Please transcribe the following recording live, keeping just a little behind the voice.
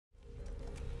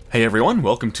Hey everyone,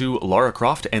 welcome to Lara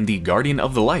Croft and the Guardian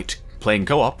of the Light, playing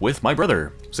co-op with my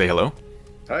brother. Say hello.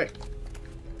 Hi.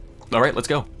 Alright, let's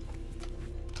go.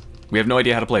 We have no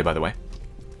idea how to play, by the way.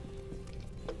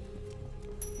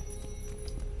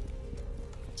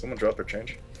 Someone dropped their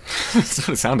change. That's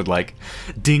what it sounded like.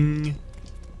 Ding!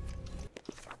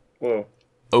 Whoa.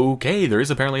 Okay, there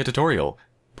is apparently a tutorial.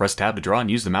 Press tab to draw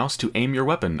and use the mouse to aim your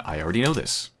weapon. I already know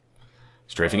this.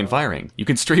 Strafing and firing. You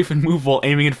can strafe and move while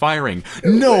aiming and firing.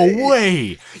 No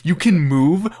way! You can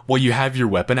move while you have your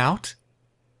weapon out?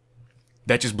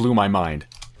 That just blew my mind.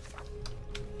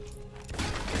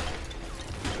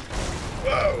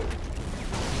 Whoa!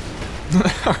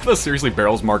 Are those seriously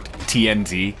barrels marked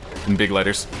TNT in big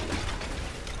letters?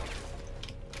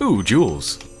 Ooh,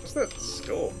 jewels. What's that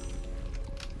skull?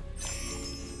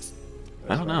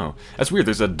 I don't know. That's weird.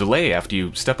 There's a delay after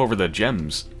you step over the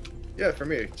gems. Yeah, for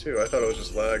me too. I thought it was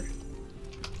just lag.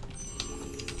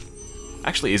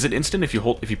 Actually, is it instant if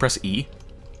you press E?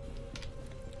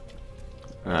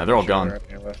 They're all gone.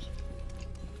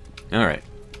 Alright.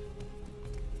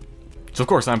 So of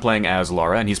course I'm playing as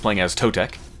Lara and he's playing as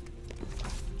Totec.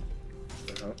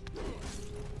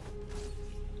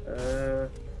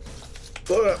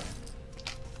 Blow it up.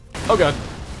 Oh god.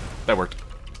 That worked.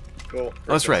 Cool.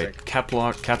 Oh, that's right. Caps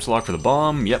lock for the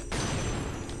bomb. Yep.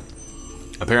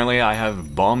 Apparently I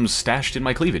have bombs stashed in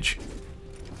my cleavage.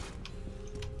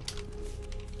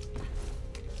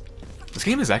 This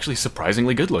game is actually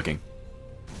surprisingly good looking.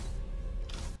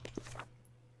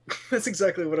 That's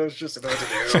exactly what I was just about to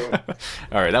do.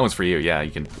 Alright, that one's for you. Yeah, you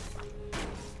can...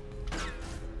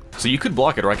 So you could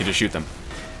block it, or I could just shoot them.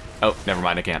 Oh, never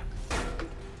mind, I can't.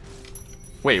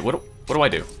 Wait, what do I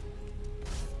do?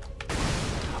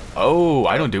 Oh,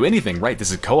 I don't do anything. Right, this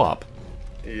is co-op.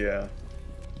 Yeah.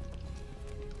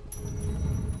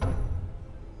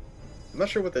 I'm not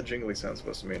sure what that jingly sound's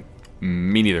supposed to mean.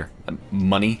 Me neither.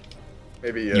 Money?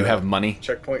 Maybe you have money?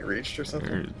 Checkpoint reached or something?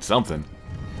 Or something.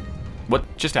 What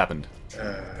just happened?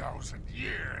 1,000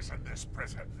 years in this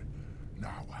prison.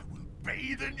 Now I will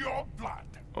bathe in your blood.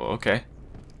 Oh, okay.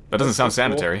 That doesn't sound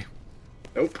sanitary.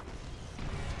 Cool. Nope.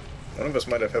 One of us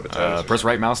might have hepatitis. Press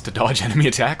right mouse to dodge enemy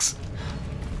attacks.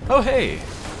 Oh, hey!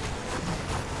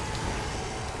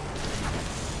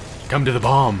 Come to the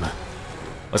bomb.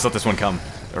 Let's let this one come.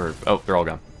 Or, oh, they're all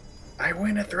gone. I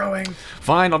win at throwing.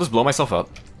 Fine, I'll just blow myself up.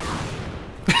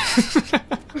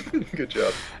 Good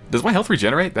job. Does my health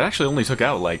regenerate? That actually only took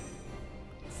out, like,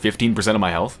 15% of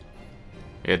my health.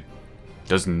 It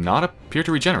does not appear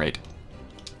to regenerate.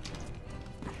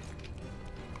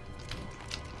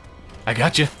 I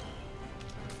gotcha.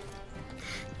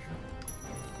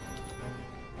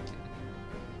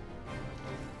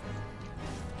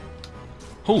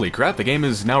 Holy crap, the game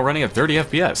is now running at 30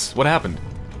 FPS. What happened?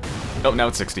 Oh, now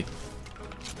it's 60.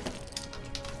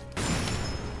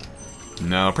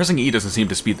 No, pressing E doesn't seem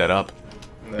to speed that up.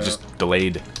 No. It's just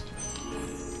delayed.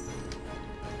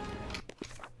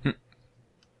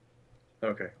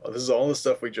 Okay, well, this is all the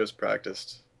stuff we just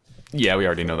practiced. Yeah, we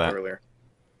already know that. Earlier.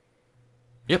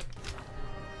 Yep.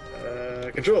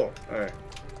 Control. Alright.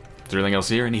 Is there anything else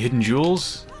here? Any hidden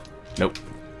jewels? Nope.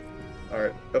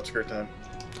 Alright, upskirt time.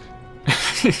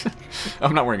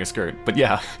 I'm not wearing a skirt, but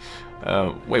yeah.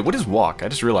 Wait, what is walk? I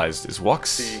just realized. Is walk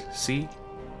C? C?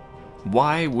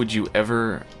 Why would you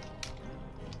ever...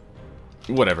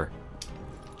 Whatever.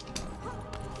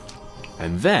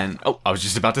 And then... Oh, I was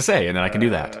just about to say, and then I can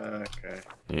do that. Okay.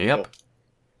 Yep.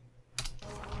 Cool.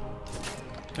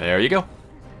 There you go.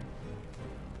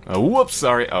 Oh, whoops,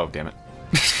 sorry. Oh, damn it.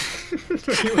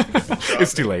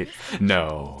 It's too late.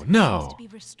 No, no. To be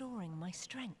restoring my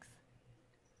strength.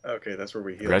 Okay, that's where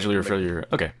we heal. Gradually refill your...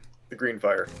 Okay. The green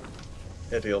fire.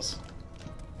 It heals.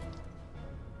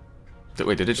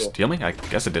 Wait, did it just heal me? I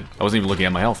guess it did. I wasn't even looking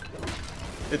at my health.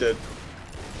 It did.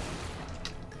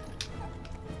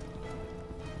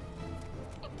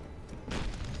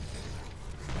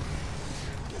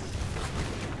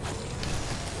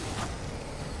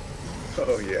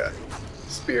 Oh yeah.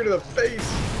 Spear to the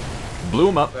face! Blew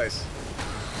him up. Nice.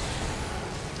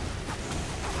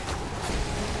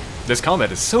 This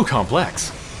combat is so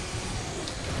complex.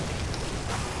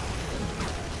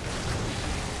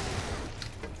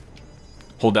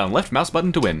 Hold down left mouse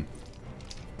button to win.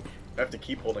 I have to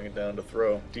keep holding it down to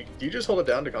throw. Do you just hold it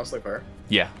down to constantly fire?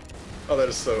 Yeah. Oh, that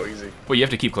is so easy. Wait, you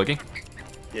have to keep clicking?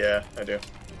 Yeah, I do.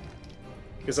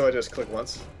 Because if I just click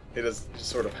once, it is just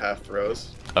sort of half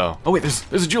throws. Oh. Oh wait,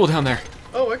 there's a jewel down there.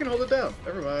 Oh, I can hold it down.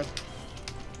 Never mind.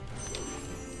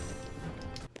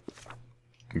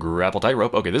 Grapple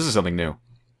tightrope. Okay, this is something new.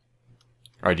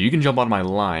 Alright, you can jump on my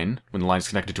line when the line's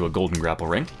connected to a golden grapple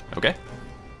ring. Okay.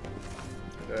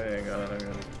 Hang on.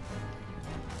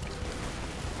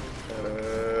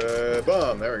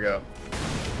 Boom, there we go.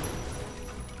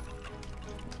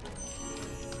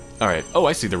 Alright. Oh,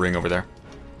 I see the ring over there.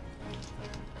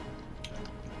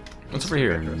 What's over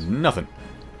here? dangerous. Nothing.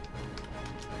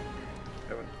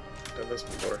 Haven't done this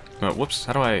before. Oh, whoops.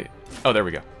 How do I... Oh, there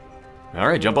we go.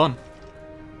 Alright, jump on.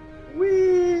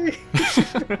 Whee!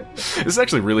 This is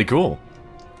actually really cool.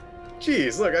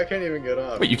 Jeez, look, I can't even get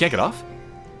off. Wait, you can't get off?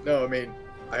 No, I mean,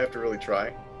 I have to really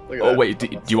try. Look at Oh, that. wait.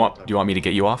 Do you want me to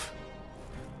get you off?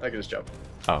 I can just jump.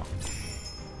 Oh.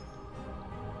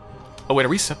 Oh, wait, are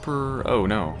we separate? Oh,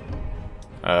 no.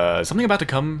 Something about to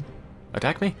come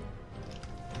attack me?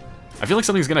 I feel like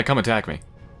something's gonna come attack me.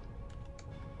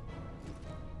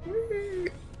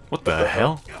 What the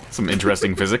hell? Some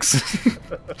interesting physics.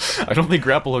 I don't think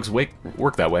grapple hooks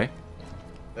work that way.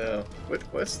 No.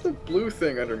 What's the blue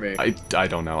thing under me? I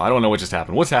don't know. I don't know what just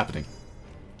happened. What's happening?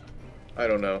 I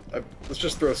don't know. Let's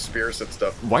just throw spears at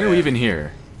stuff. Why are we even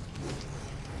here?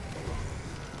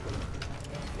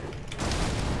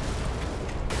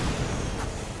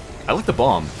 I like the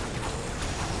bomb.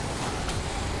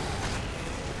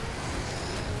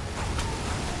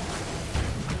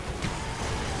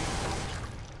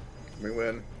 We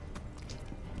win.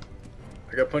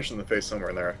 I got punched in the face somewhere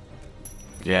in there.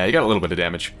 Yeah, you got a little bit of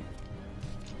damage.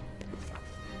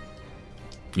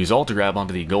 Use Alt to grab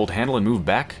onto the gold handle and move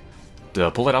back to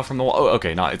pull it out from the wall. Oh,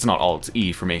 okay, it's not Alt, it's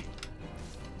E for me.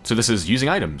 So this is using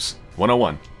items.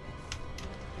 101.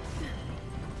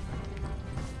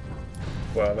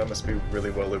 Wow, that must be really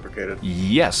well lubricated.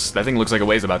 Yes, that thing looks like it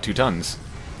weighs about 2 tons.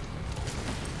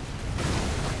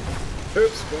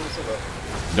 Oops, bonus of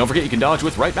a... Don't forget you can dodge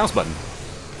with right mouse button.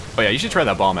 Oh yeah, you should try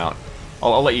that bomb out.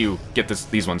 I'll let you get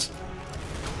these ones.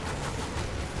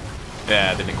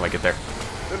 Yeah, they didn't quite get there.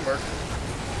 Didn't work.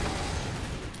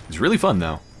 It's really fun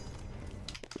though.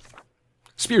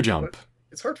 Spear jump. But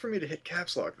it's hard for me to hit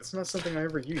caps lock. That's not something I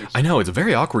ever use. I know, it's a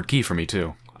very awkward key for me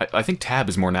too. I think tab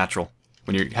is more natural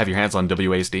when you have your hands on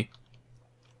WASD.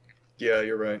 Yeah,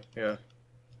 you're right. Yeah.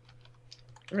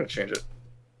 I'm gonna change it.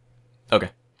 Okay.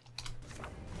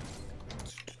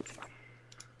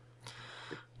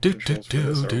 Controls for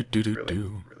this are Do.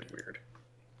 really weird.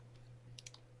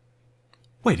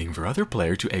 Waiting for other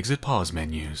player to exit pause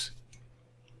menus.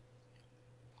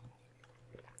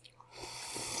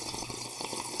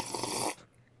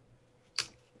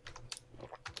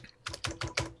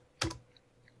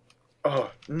 Oh,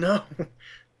 no!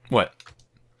 What?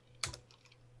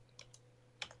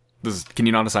 Can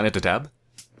you not assign it to tab?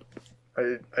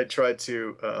 I tried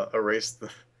to erase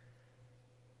the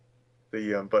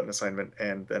button assignment,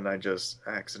 and then I just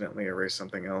accidentally erased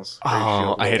something else.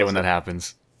 Oh, I hate it when that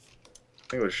happens. I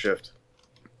think it was shift.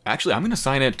 Actually, I'm going to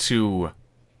assign it to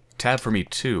tab for me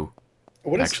too.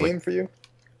 What is Actually. aim for you?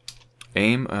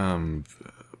 Aim,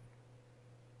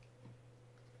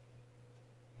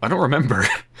 I don't remember.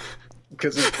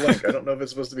 Because it's blank. I don't know if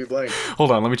it's supposed to be blank.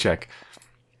 Hold on, let me check.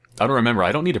 I don't remember.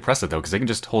 I don't need to press it though, because I can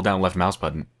just hold down left mouse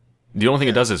button. The only thing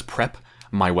it does is prep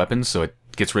my weapons, so it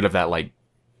gets rid of that, like,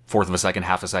 fourth of a second,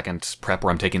 half a second prep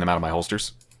where I'm taking them out of my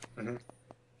holsters.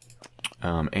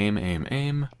 Mm-hmm.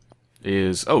 Aim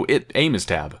is... Oh, aim is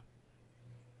tab.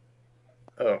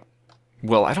 Oh.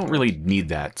 Well, I don't really need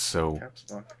that, so... Caps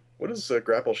lock. What is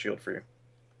grapple shield for you?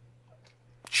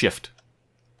 Shift.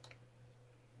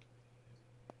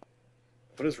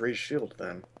 What is raise shield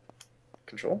then?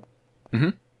 Control? Mm-hmm.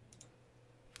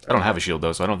 I don't have a shield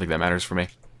though, so I don't think that matters for me.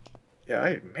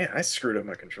 Yeah, I screwed up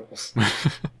my controls.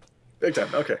 Big time.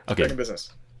 Okay. Okay. Back in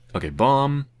business. Okay,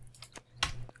 bomb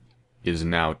is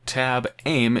now tab.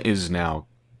 Aim is now...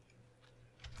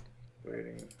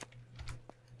 Waiting.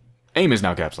 Aim is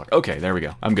now caps lock. Okay, there we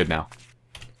go. I'm good now.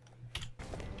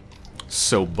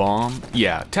 So bomb...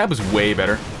 Yeah, tab is way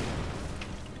better.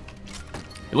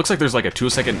 It looks like there's like a 2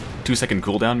 second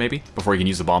cooldown maybe before you can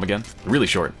use the bomb again. Really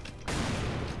short.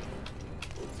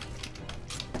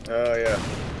 Oh, yeah.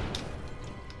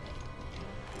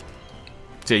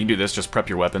 So you can do this, just prep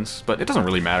your weapons, but it doesn't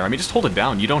really matter. I mean, just hold it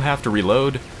down. You don't have to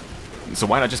reload, so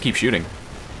why not just keep shooting?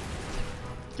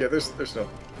 Yeah, there's no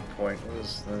point.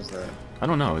 There's that. I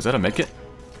don't know. Is that a medkit?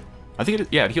 I think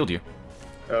yeah, it healed you.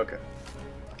 Okay.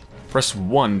 Press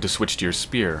 1 to switch to your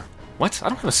spear. What? I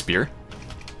don't have a spear.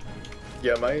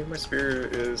 Yeah, my spear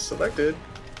is selected.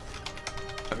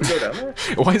 Can we go down there?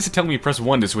 Why is it telling me press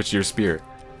 1 to switch to your spear?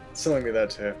 It's telling me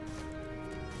that too.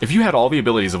 If you had all the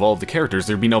abilities of all of the characters,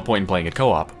 there'd be no point in playing it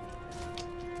co-op.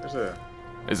 There's a...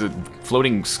 Is a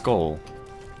floating skull.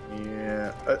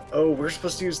 Yeah. Oh, we're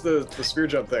supposed to use the spear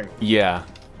jump thing. Yeah.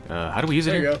 How do we use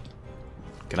it There you here? go.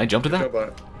 Can I jump to that? Jump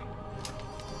on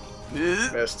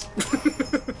it. Missed.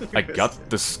 I got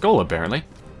the skull, apparently.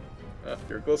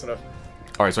 You're close enough.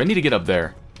 Alright, so I need to get up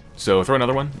there. So throw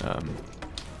another one.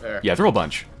 There. Yeah, throw a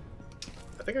bunch.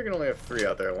 I think I can only have 3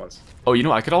 out there at once. Oh, you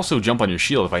know, I could also jump on your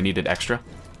shield if I needed extra.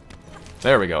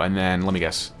 There we go, and then, let me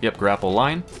guess. Yep, grapple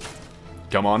line.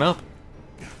 Come on up.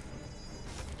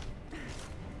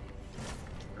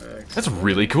 Excellent. That's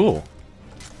really cool.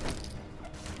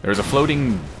 There's a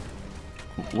floating...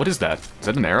 What is that? Is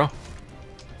that an arrow?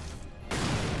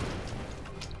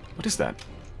 What is that?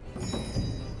 These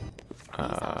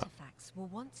artifacts were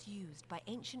once used by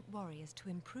ancient warriors to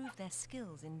improve their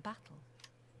skills in battle.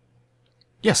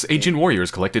 Yes, ancient warriors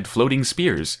collected floating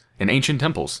spears in ancient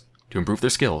temples to improve their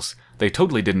skills. They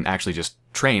totally didn't actually just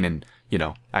train and, you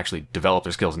know, actually develop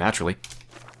their skills naturally.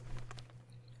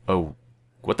 Oh,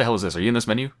 what the hell is this? Are you in this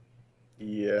menu?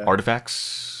 Yeah.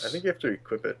 Artifacts? I think you have to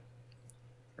equip it.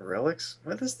 Relics?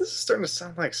 Well, this is starting to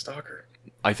sound like Stalker.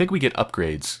 I think we get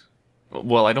upgrades.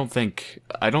 Well, I don't think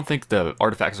the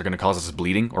artifacts are going to cause us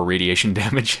bleeding or radiation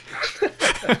damage.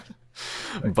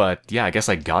 But yeah, I guess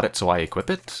I got it, so I equip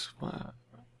it.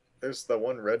 There's the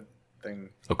one red thing.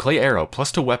 Oh, clay arrow,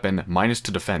 plus to weapon, minus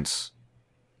to defense.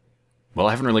 Well,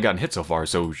 I haven't really gotten hit so far,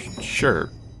 so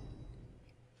sure.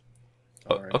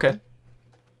 Alright. Okay.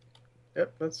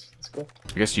 Yep, that's cool.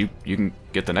 I guess you can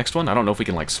get the next one. I don't know if we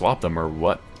can like swap them or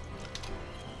what.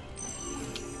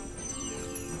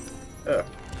 Oh.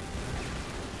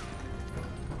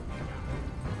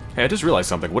 Hey, I just realized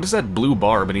something. What is that blue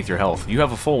bar beneath your health? You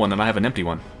have a full one and I have an empty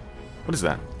one. What is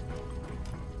that?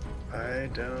 I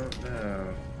don't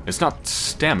know. It's not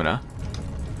stamina.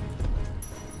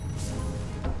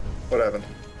 What happened?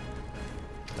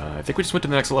 I think we just went to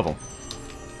the next level.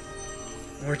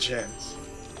 More gems.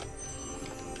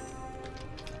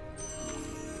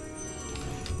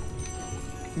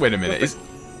 Wait a minute.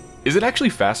 Is it actually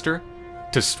faster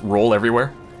to roll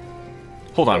everywhere?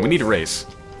 Hold on, we need a race.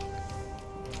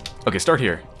 Okay, start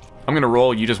here. I'm gonna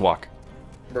roll, you just walk.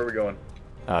 Where are we going?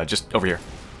 Just over here.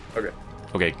 Okay.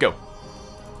 Okay, go.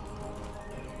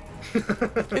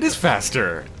 It is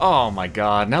faster! Oh my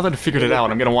god, now that I figured it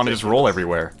out, I'm gonna want to just roll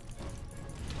everywhere.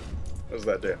 What does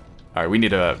that do? Alright, we need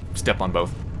to step on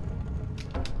both.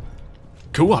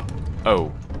 Go up!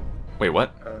 Oh. Wait,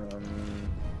 what?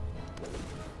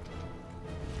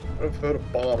 What if I put a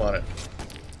bomb on it?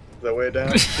 Is that way down?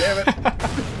 Damn it!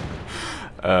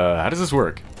 How does this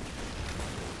work?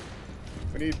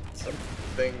 We need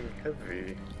something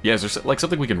heavy. Yeah, is there like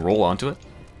something we can roll onto it?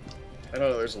 I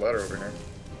know there's a ladder over here.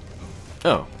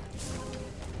 Oh.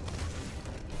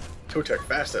 Totec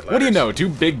fast at ladders. What do you know? 2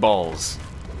 big balls.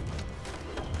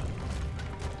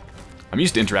 I'm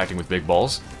used to interacting with big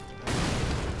balls.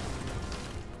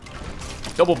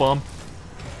 Double bomb.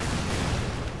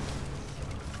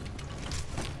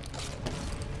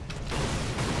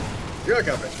 You got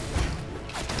company.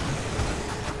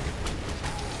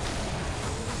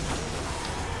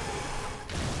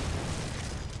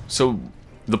 So,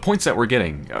 the points that we're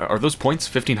getting, are those points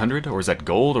 1500 or is that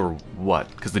gold or what?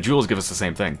 Because the jewels give us the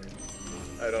same thing.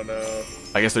 I don't know.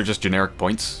 I guess they're just generic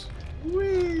points.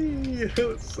 Whee!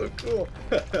 That's so cool.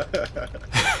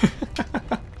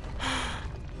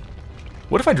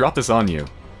 What if I drop this on you?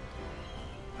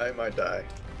 I might die.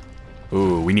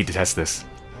 Ooh, we need to test this.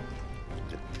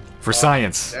 For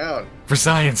science. Down. For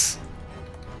science.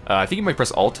 I think you might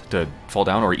press Alt to fall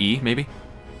down, or E, maybe?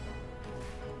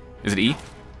 Is it E?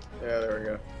 Yeah, there we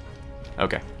go.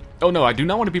 Okay. Oh no, I do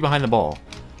not want to be behind the ball.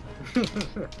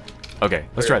 Okay,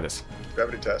 let's try this.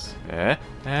 Gravity test.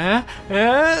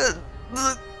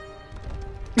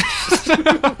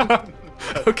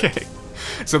 Okay.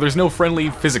 So there's no friendly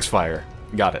physics fire.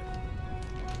 Got it.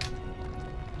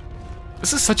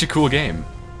 This is such a cool game.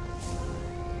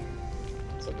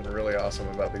 Something really awesome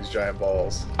about these giant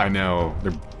balls. I know.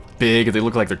 They're big, they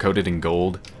look like they're coated in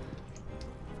gold.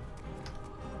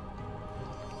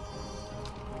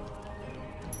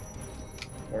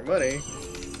 More money.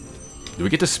 Do we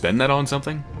get to spend that on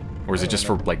something? Or is it just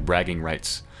for, like, bragging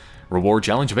rights? Reward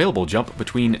challenge available. Jump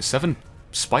between 7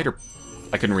 spider...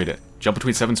 I couldn't read it. Jump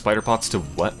between 7 spider pots to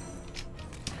what?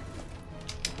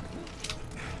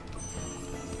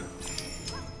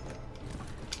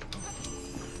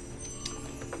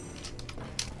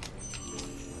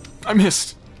 I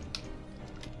missed!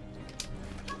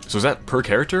 So is that per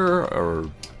character, or...?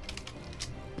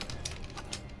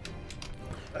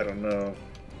 I don't know.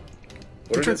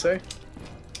 What did it say?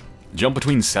 Jump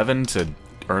between 7 to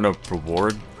earn a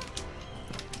reward?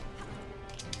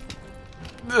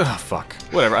 Ugh, fuck.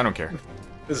 Whatever, I don't care.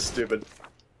 This is stupid.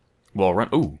 While run...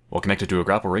 Ooh, while connected to a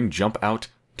grapple ring, jump out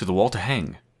to the wall to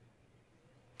hang.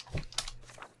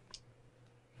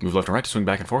 Move left and right to swing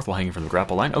back and forth while hanging from the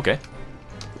grapple line. Okay.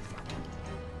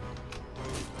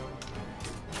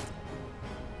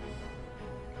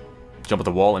 Jump at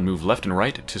the wall and move left and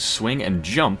right to swing and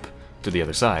jump to the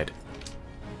other side.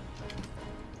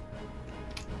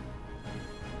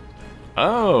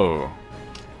 Oh.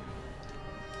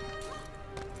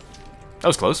 That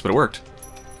was close, but it worked.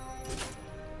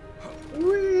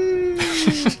 Whee!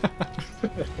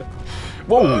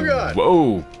 Whoa! Oh, God.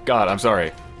 Whoa! God, I'm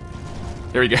sorry.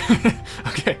 There we go.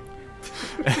 Okay.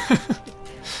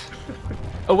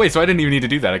 Oh wait, so I didn't even need to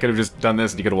do that. I could have just done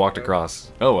this and you could have walked across.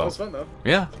 Oh That well. was fun, though.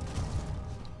 Yeah.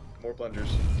 More plungers.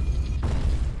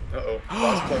 Uh-oh.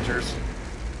 Lost plungers. You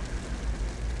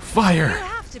Fire!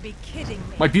 have to be kidding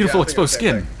me. My beautiful Yeah, I think exposed it's the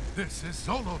same skin. This is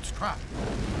Zolot's trap.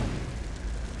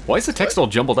 Why is the text all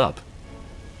jumbled up?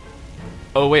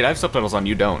 Oh wait, I have subtitles on,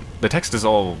 you don't. The text is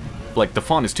all... like, the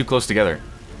font is too close together.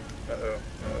 Uh-oh.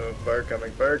 Uh-oh. Fire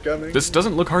coming. Fire coming. This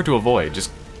doesn't look hard to avoid.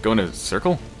 Just go in a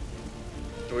circle?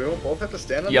 Do we both have to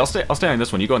stand on Yeah, this? I'll stay on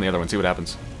this one. You go on the other one, see what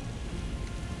happens.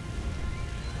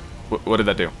 What did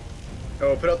that do?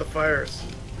 Oh, put out the fires.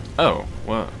 Oh,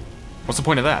 what? What's the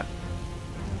point of that?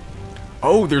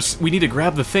 Oh, we need to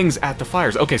grab the things at the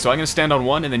fires. Okay, so I'm gonna stand on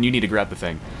one, and then you need to grab the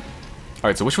thing.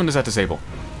 Alright, so which one does that disable?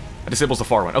 That disables the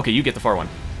far one. Okay, you get the far one.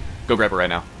 Go grab it right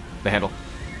now. The handle.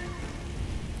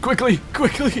 Quickly!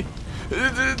 Quickly!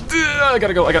 I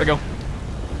gotta go, I gotta go.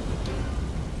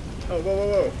 Oh, whoa, whoa,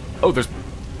 whoa. Oh, there's...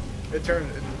 It turned,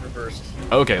 it reversed.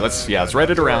 Okay, let's ride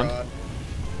it around. Rod.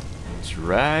 Let's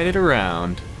ride it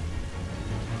around.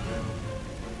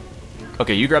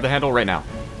 Okay, you grab the handle right now.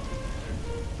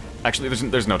 Actually,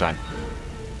 there's no time.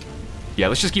 Yeah,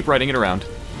 let's just keep riding it around.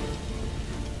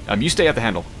 You stay at the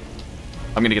handle.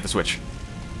 I'm gonna get the switch.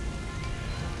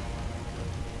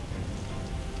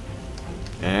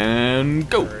 And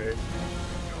go. Alright.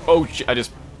 Oh, I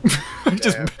just,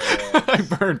 Damn I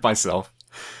burned myself.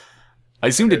 I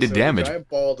assumed it did So damage. The giant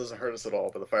ball doesn't hurt us at all,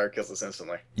 but the fire kills us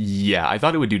instantly. Yeah, I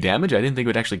thought it would do damage. I didn't think it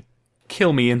would actually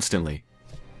kill me instantly.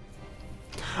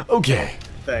 Okay.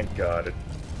 Thank God.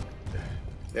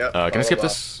 Yeah. Can I skip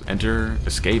this? Enter,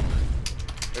 escape.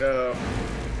 No.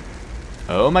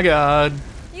 Oh my god.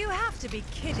 You have to be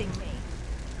kidding me.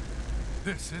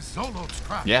 This is Zolot's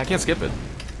trap. Yeah, I can't skip it.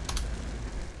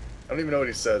 I don't even know what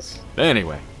he says.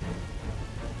 Anyway.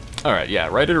 Alright, yeah,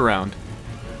 ride it around.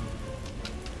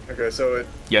 Okay, so it.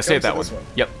 Yeah, stay at comes that to one.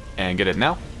 this Yep, and get it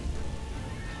now.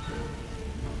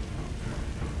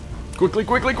 Quickly,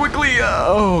 quickly, quickly!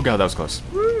 Oh god, that was close.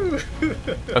 Woo!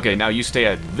 Okay, now you stay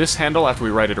at this handle after we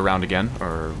ride it around again.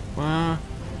 Or,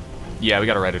 yeah, we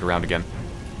gotta ride it around again.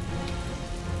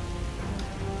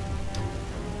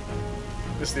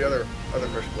 Just the other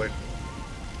pressure plate.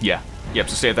 Yeah. Yep,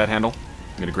 so stay at that handle.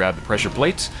 I'm gonna grab the pressure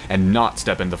plate and not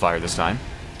step in the fire this time.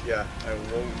 Yeah, I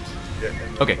won't get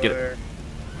in the Okay, get it. fire.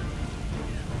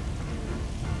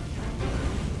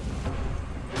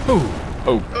 Oh!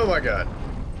 Oh, Oh my God.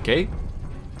 okay.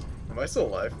 Am I still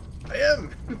alive? I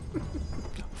am.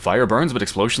 Fire burns, but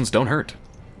explosions don't hurt.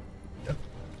 Yep.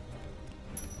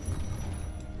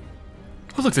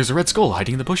 Oh look, there's a red skull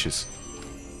hiding in the bushes.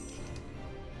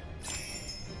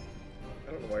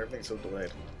 I don't know why everything's so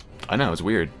delayed. I know, it's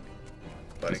weird.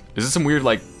 Buddy. Is this some weird,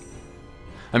 like...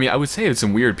 I mean, I would say it's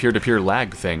some weird peer-to-peer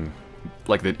lag thing.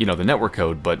 Like, the the network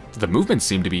code, but the movements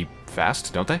seem to be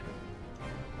fast, don't they?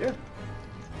 Yeah.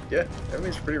 Yeah,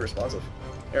 everything's pretty responsive.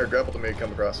 Here, grapple to me,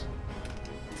 come across.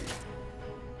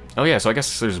 Oh yeah, so I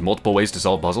guess there's multiple ways to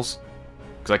solve puzzles.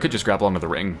 Because I could just grapple onto the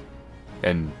ring.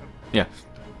 And, yeah.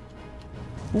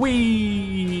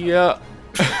 Whee! Okay.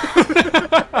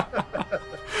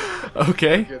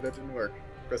 Okay, that didn't work.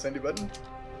 Press any button?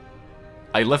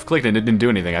 I left-clicked and it didn't do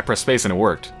anything. I pressed space and it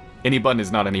worked. Any button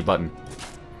is not any button.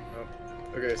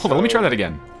 Oh. Okay, Hold on, let me try that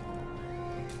again.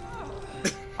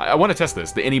 I want to test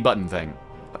this, the any button thing.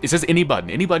 It says any button.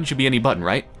 Any button should be any button,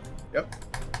 right? Yep.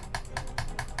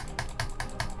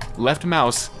 Left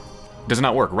mouse does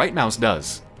not work. Right mouse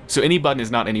does. So any button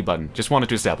is not any button. Just wanted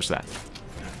to establish that.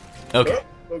 Okay.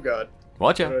 Oh God.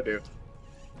 Watch What do I out. do?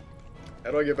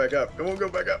 How do I get back up? It won't go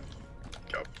back up.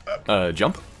 Go up.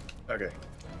 Jump? Okay.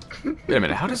 Wait a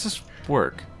minute, how does this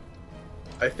work?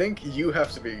 I think you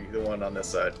have to be the one on this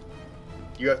side.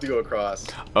 You have to go across,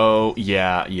 Oh,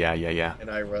 yeah. and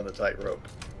I run the tightrope.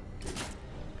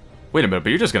 Wait a minute, but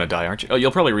you're just gonna die, aren't you? Oh,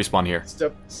 you'll probably respawn here.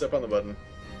 Step on the button.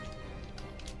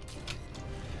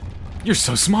 You're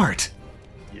so smart!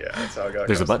 Yeah, that's how I got.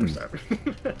 There's a across the first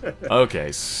time. Okay, And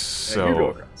you go so...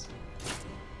 across.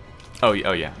 Oh,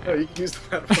 yeah. Oh, you can use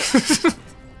the platform.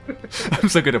 I'm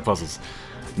so good at puzzles.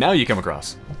 Now you come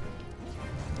across.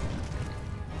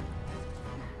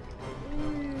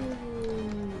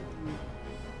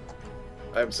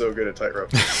 I'm so good at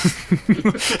tightrope.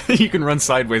 You can run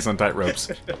sideways on tight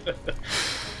ropes.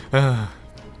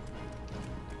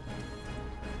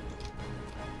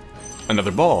 Another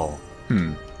ball.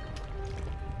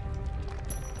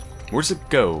 Where does it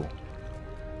go?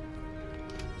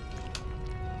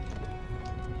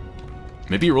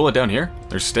 Maybe you roll it down here?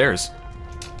 There's stairs.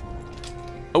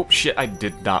 Oh, shit, I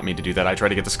did not mean to do that. I tried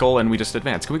to get the skull and we just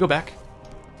advanced. Can we go back?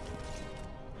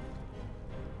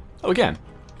 Oh, again.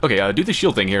 Okay, do the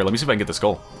shield thing here. Let me see if I can get the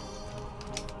skull.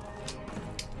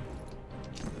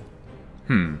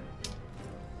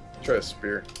 Try a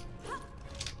spear.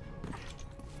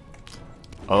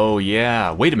 Oh,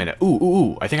 yeah. Wait a minute.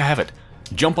 Ooh. I think I have it.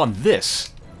 Jump on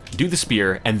this. Do the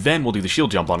spear, and then we'll do the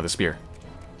shield jump onto the spear.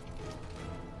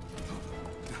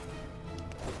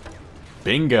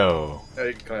 Bingo. Yeah,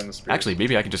 you can climb the spear. Actually,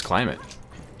 maybe I can just climb it.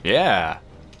 Yeah.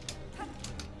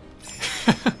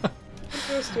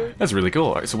 That's really cool.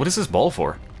 Alright, so what is this ball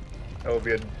for? That would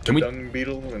be a dung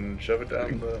beetle and shove it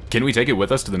down the... Can we take it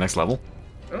with us to the next level?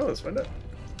 Oh, let's find out.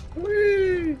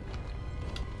 Whee!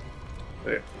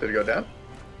 Did it go down?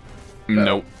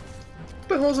 Nope. What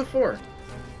the hell is it for?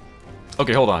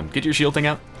 Okay, hold on. Get your shield thing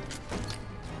out.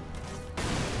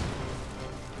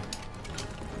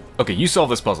 Okay, you solve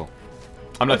this puzzle.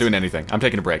 I'm not doing anything. I'm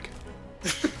taking a break.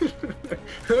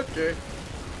 Okay.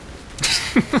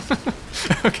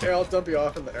 Okay. Here, I'll dump you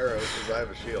off in the arrows because I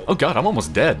have a shield. Oh god, I'm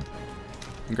almost dead.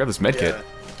 Grab this med kit.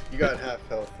 You got half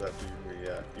health after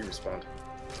you respawn.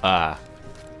 Ah.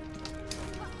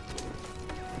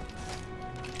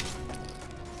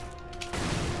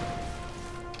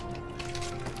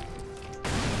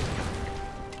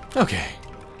 Okay.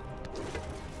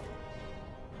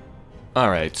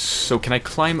 Alright, so can I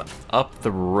climb up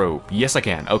the rope? Yes, I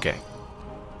can. Okay.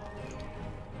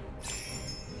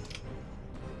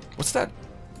 What's that?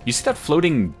 You see that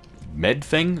floating med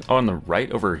thing on the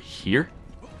right over here?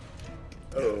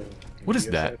 Oh. What is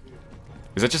that?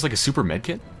 Is that just like a super med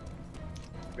kit?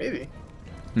 Maybe.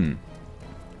 Hmm.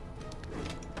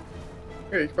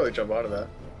 Yeah, you could probably jump onto that.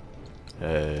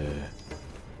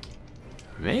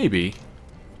 Maybe.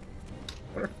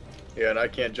 Yeah, and I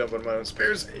can't jump on my own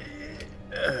spears.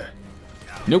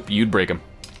 Nope, you'd break them.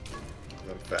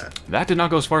 I'm fat. That did not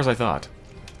go as far as I thought.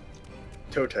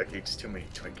 Totec eats too many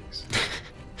Twinkies.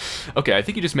 Okay, I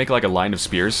think you just make like a line of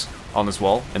spears on this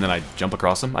wall, and then I jump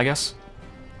across them, I guess.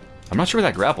 I'm not sure what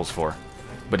that grapple's for.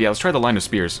 But yeah, let's try the line of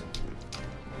spears.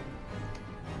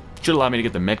 Should allow me to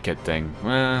get the medkit thing.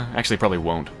 Actually, probably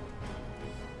won't.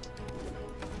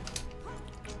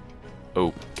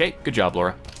 Okay, good job,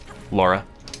 Laura. Lara.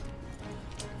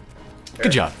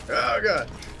 Good job. Oh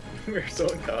god. We're so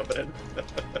incompetent.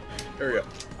 Here we go.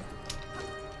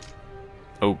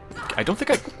 Oh, I don't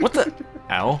think I... What the...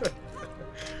 Ow.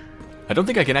 I don't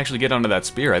think I can actually get onto that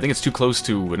spear. I think it's too close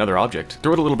to another object.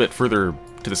 Throw it a little bit further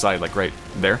to the side, like right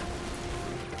there.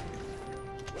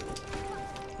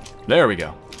 There we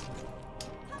go.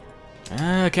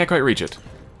 Can't quite reach it.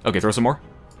 Okay, throw some more.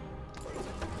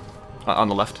 On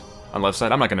the left. On the left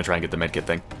side. I'm not going to try and get the medkit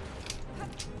thing.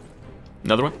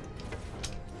 Another one.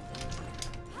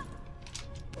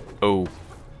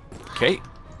 Okay.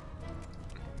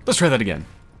 Let's try that again.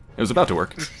 It was about to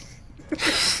work.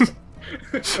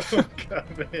 Oh god,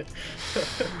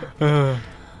 man.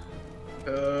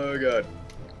 Oh god.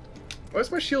 Why is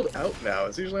my shield out now?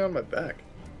 It's usually on my back.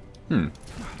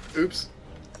 Oops.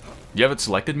 Do you have it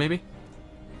selected, maybe?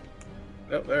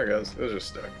 Nope, there it goes. It was just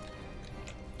stuck.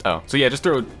 Oh, so yeah, just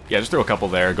throw a couple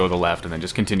there, go to the left, and then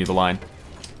just continue the line.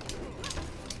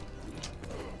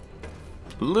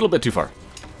 A little bit too far.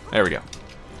 There we go.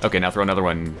 Okay, now throw another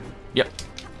one. Yep.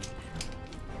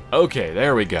 Okay,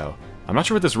 there we go. I'm not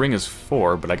sure what this ring is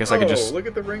for, but I guess I could just... Oh, look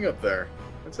at the ring up there.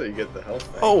 That's how you get the health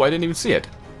thing. Oh, I didn't even see it.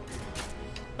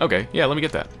 Okay, yeah, let me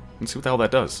get that. Let's see what the hell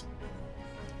that does.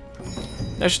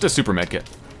 That's just a super med kit.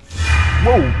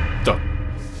 Whoa! The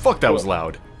fuck, that was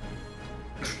loud.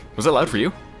 Was that loud for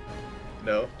you?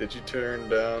 No. Did you turn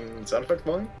down sound effect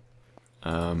volume?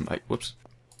 Whoops.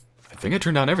 I think I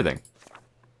turned down everything.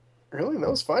 Really? That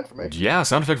was fine for me. Yeah,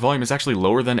 sound effect volume is actually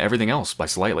lower than everything else by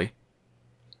slightly.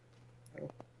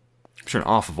 I'm sure an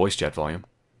off voice chat volume.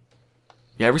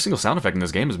 Yeah, every single sound effect in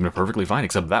this game has been perfectly fine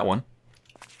except that one.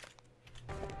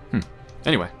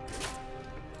 Anyway.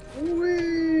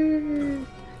 Whee!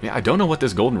 Yeah, I don't know what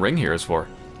this golden ring here is for.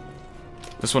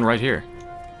 This one right here.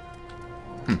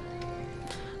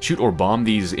 Shoot or bomb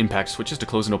these impact switches to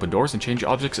close and open doors and change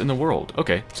objects in the world.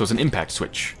 Okay, so it's an impact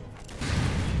switch.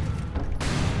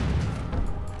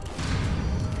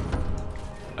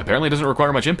 Apparently it doesn't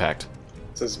require much impact.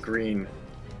 It says green.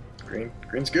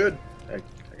 Green's good, I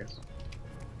guess.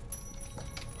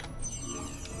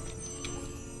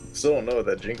 Still don't know what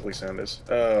that jingly sound is.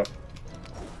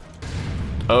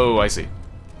 Oh, I see.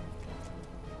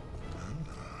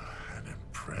 An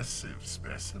impressive impressive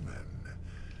specimen.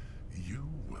 You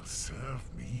will serve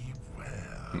me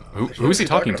well. Who is he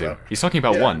talking to? about? He's talking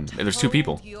about Yeah. one, and there's two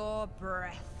people. Hold your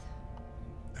breath.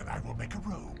 Then I will make a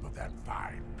robe of that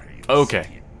fine pale Okay.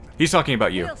 skin. He's talking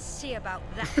about you. We'll see about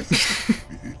that.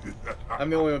 I'm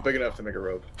the only one big enough to make a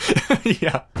robe.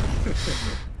 Yeah.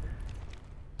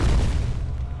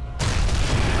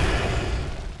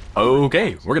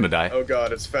 Okay, we're gonna die. Oh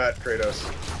god, it's fat Kratos.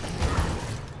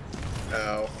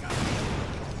 Ow.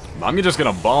 I'm just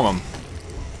gonna bomb him.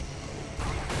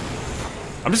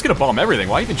 I'm just gonna bomb everything.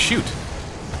 Why even shoot?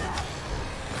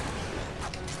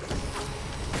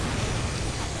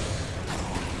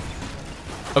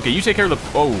 Okay, you take care of the...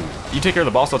 Oh, you take care of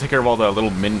the boss, I'll take care of all the little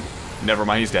min... Never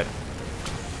mind, he's dead.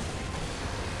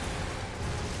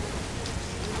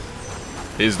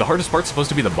 Is the hardest part supposed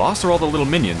to be the boss or all the little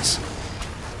minions?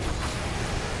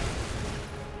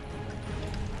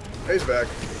 He's back.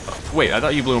 Wait, I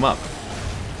thought you blew him up.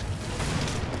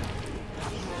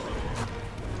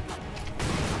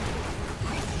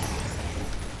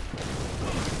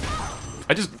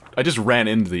 I just ran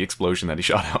into the explosion that he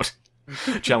shot out.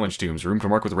 Challenge tombs. Room to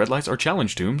mark with red lights are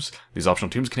challenge tombs. These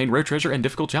optional tombs contain rare treasure and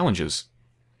difficult challenges.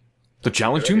 The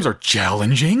challenge tombs are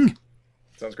challenging?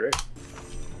 Sounds great.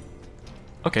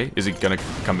 Okay, is he gonna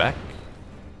come back?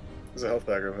 There's a health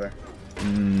bag over there.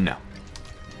 No.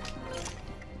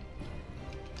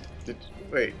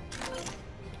 Wait.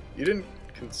 You didn't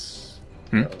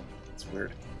Hmm? Oh, that's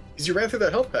weird. Because you ran through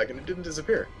that health pack and it didn't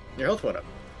disappear. Your health went up.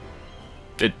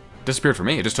 It disappeared for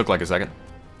me. It just took like a second.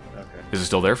 Okay. Is it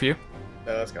still there for you?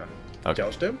 No, that's gone. Okay.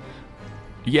 Challenged him?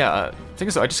 Yeah, thing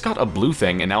is, I just got a blue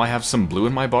thing, and now I have some blue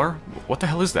in my bar. What the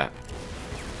hell is that?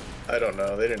 I don't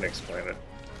know. They didn't explain it.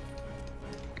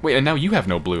 Wait, and now you have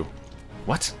no blue.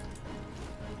 What?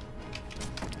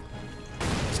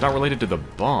 It's not related to the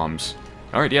bombs.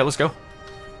 Alright, yeah, let's go.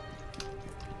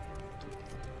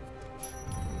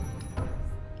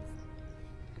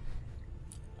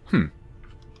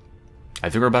 I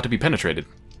think we're about to be penetrated.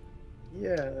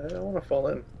 Yeah, I don't want to fall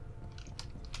in.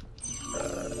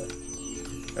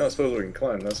 I don't suppose we can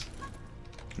climb this.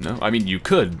 No, I mean, you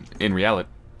could, in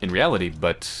reality,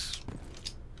 but...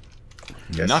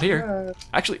 Guess not here. not.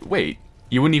 Actually, wait.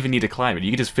 You wouldn't even need to climb it.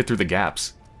 You could just fit through the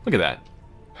gaps. Look at that.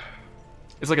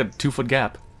 It's like a 2-foot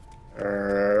gap.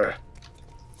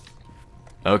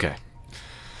 Okay.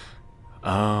 Do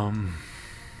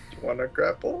you want to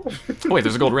grapple? Oh, wait,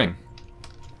 there's a gold ring.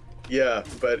 Yeah,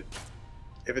 but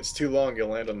if it's too long, you'll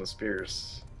land on the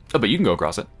spears. Oh, but you can go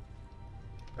across it.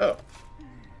 Oh.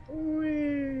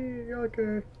 Whee,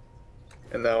 okay.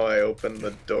 And now I open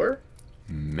the door?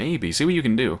 Maybe. See what you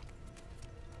can do.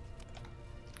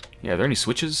 Yeah, are there any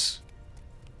switches?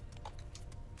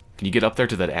 Can you get up there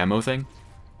to that ammo thing?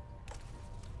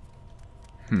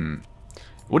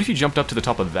 What if you jumped up to the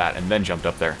top of that and then jumped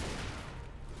up there?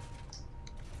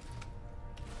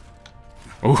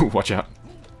 Oh, watch out.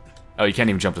 Oh, you can't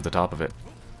even jump to the top of it.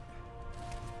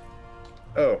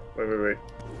 Oh, wait.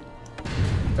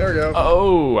 There we go.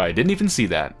 Oh, I didn't even see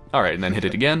that. Alright, and then hit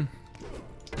it again.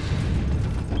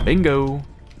 Bingo.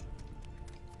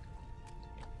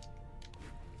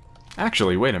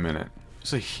 Actually, wait a minute.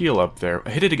 There's a heal up there.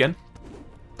 Hit it again.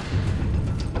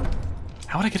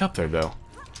 How would I get up there, though?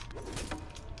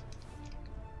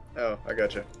 Oh, I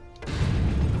gotcha.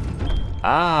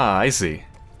 Ah, I see.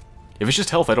 If it's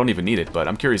just health, I don't even need it, but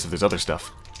I'm curious if there's other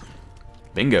stuff.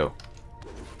 Bingo.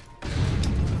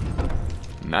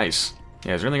 Nice.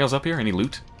 Yeah, is there anything else up here? Any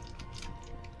loot?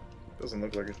 Doesn't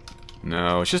look like it.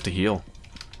 No, it's just a heal.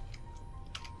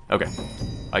 Okay.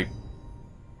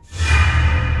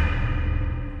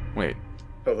 Wait.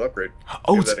 Health upgrade.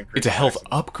 Oh, Maybe that it's a increases health access.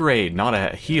 upgrade, not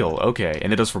a heal. Okay,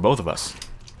 and it does for both of us.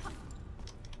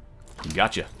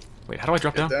 Gotcha. Wait, how do I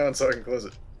drop Get down? down so I can close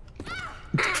it.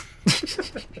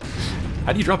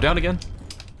 How do you drop down again?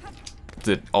 Is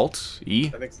it Alt?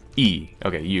 E? I think so. E.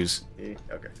 Okay, use.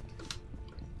 Okay.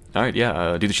 Alright,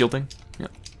 yeah, do the shield thing. Yeah.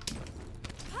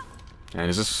 And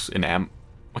is this an Well,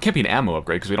 it can't be an ammo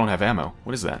upgrade because we don't have ammo.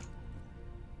 What is that?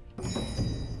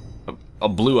 A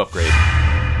blue upgrade.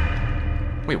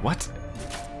 Wait, what?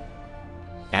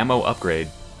 Ammo upgrade.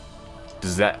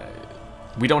 Does that...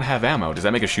 We don't have ammo. Does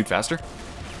that make us shoot faster?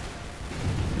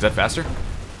 Is that faster?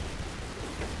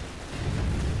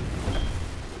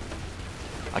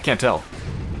 I can't tell.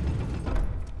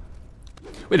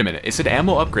 Wait a minute. It said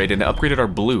ammo upgrade and it upgraded our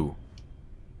blue.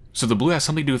 So the blue has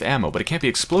something to do with ammo, but it can't be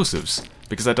explosives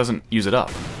because that doesn't use it up.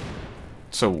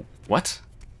 So, what?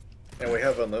 And we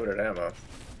have unlimited ammo.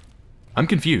 I'm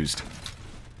confused.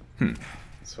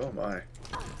 So am I.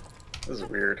 This is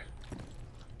weird.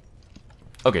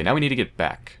 Okay, now we need to get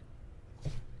back.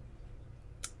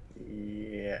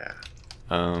 Yeah.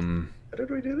 How did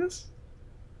we do this?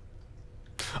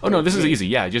 Oh no, this is easy.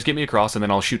 Yeah, just get me across, and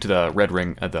then I'll shoot to the red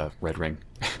ring.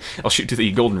 I'll shoot to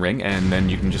the golden ring, and then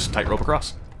you can just tight rope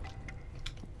across.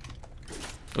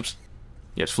 Oops.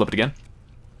 Yeah, just flip it again.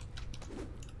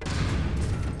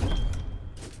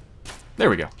 There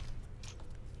we go.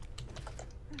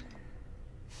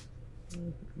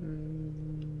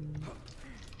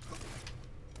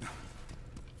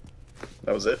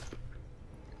 That was it?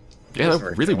 Yeah,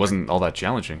 that really wasn't all that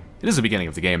challenging. It is the beginning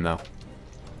of the game, though.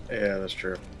 Yeah, that's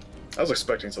true. I was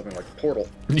expecting something like Portal.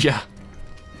 Yeah.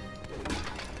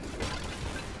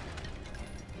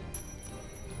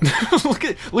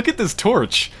 look at this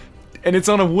torch, and it's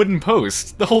on a wooden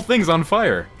post. The whole thing's on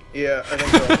fire. Yeah, I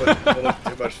think they'll put a little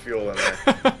too much fuel in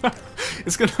there.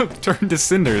 It's gonna turn to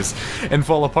cinders and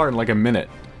fall apart in like a minute.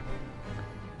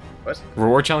 What?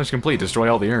 Reward challenge complete.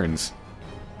 Destroy all the urns.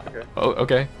 Okay. Oh,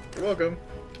 okay. You're welcome.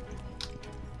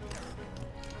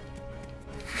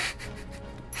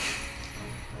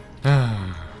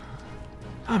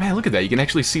 Oh man, look at that. You can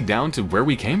actually see down to where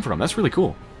we came from. That's really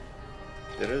cool.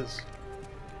 It is.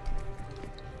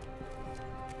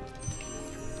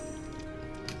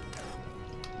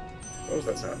 What was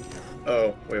that sound?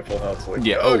 Oh, we have full health. So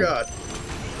yeah. Oh god.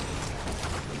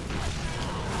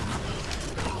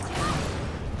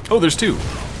 Oh, there's two.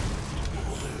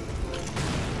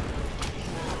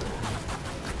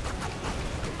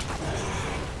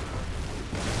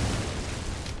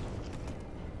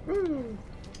 Woo.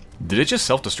 Did it just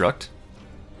self-destruct?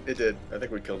 It did. I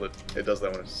think we killed it. It does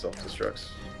that when it self-destructs.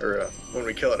 Or when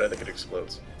we kill it, I think it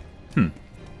explodes.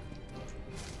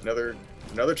 Another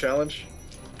challenge.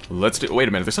 Let's do. Wait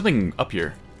a minute. There's something up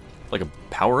here, like a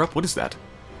power-up. What is that?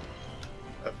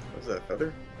 What is that, a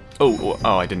feather? Oh,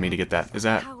 I didn't mean to get that. Is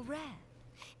that? How rare.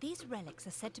 These relics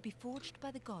are said to be forged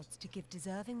by the gods to give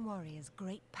deserving warriors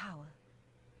great power.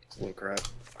 It's a little crap.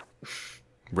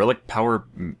 Relic power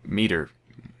meter.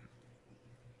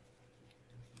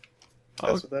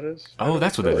 That's what that is? Oh,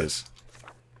 that's what that is.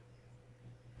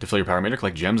 To fill your power meter,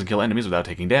 collect gems and kill enemies without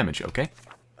taking damage. Okay.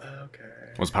 Okay.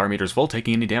 Once power meter is full,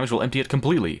 taking any damage will empty it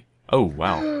completely. Oh,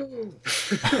 wow.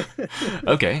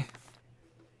 Okay.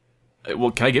 Well,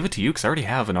 can I give it to you? Because I already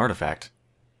have an artifact.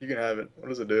 You can have it. What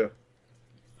does it do?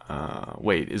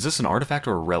 Wait, is this an artifact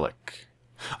or a relic?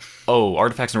 Oh,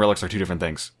 artifacts and relics are two different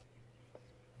things.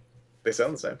 They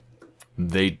sound the same.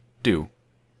 They do.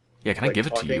 Yeah, can I give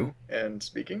it to you? And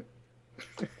speaking?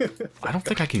 I don't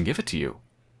think I can give it to you.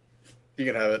 You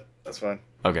can have it. That's fine.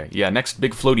 Okay, yeah, next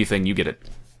big floaty thing, you get it.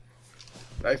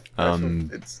 Knife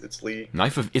of, it's Lee.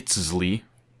 Knife of Itz's-Lee.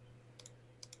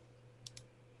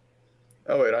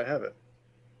 Oh wait, I have it.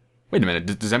 Wait a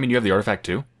minute, does that mean you have the artifact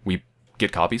too? We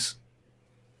get copies?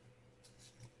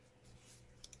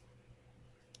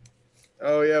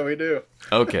 Oh yeah, we do.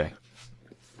 Okay.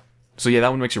 So yeah, that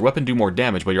one makes your weapon do more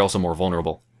damage, but you're also more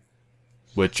vulnerable.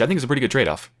 Which I think is a pretty good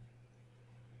trade-off.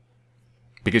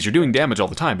 Because you're doing damage all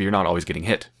the time, but you're not always getting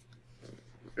hit.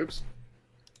 Oops.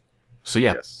 So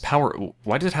yeah, Yes. power...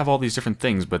 Why does it have all these different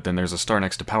things, but then there's a star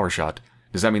next to power shot?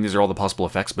 Does that mean these are all the possible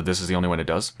effects, but this is the only one it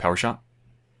does? Power shot?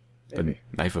 Maybe.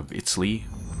 The Knife of Itz's-Lee?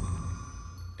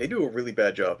 They do a really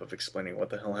bad job of explaining what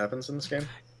the hell happens in this game.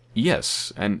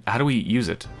 Yes, and how do we use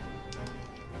it?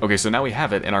 Okay, so now we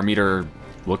have it, and our meter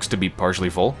looks to be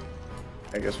partially full.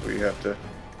 I guess we have to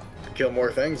kill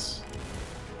more things.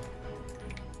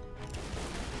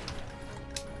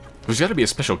 There's got to be a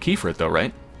special key for it, though,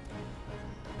 right?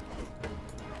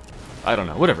 I don't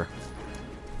know. Whatever.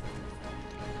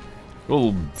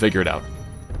 We'll figure it out.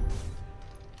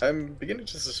 I'm beginning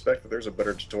to suspect that there's a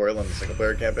better tutorial in the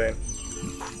single-player campaign.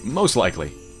 Most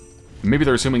likely. Maybe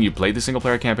they're assuming you played the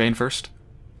single-player campaign first?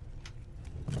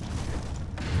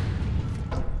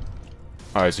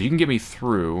 Alright, so you can get me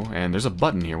through, and there's a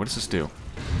button here. What does this do?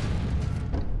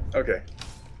 Okay.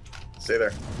 Stay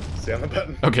there. Stay on the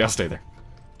button. Okay, I'll stay there.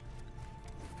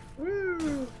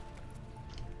 Woo!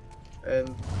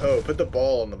 And, oh, put the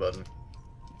ball on the button.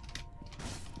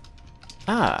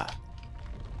 Ah.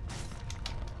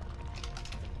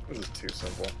 This is too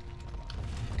simple.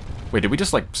 Wait, did we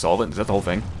just, like, solve it? Is that the whole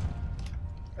thing?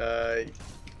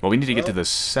 Well, we need to get to the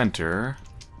center.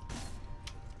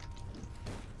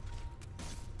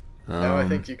 Now I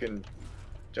think you can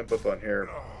jump up on here.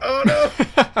 Oh no!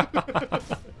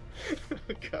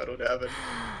 God, what happened?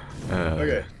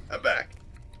 Okay, I'm back.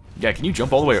 Yeah, can you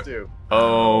jump all the way? Let's do.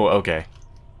 Oh, okay.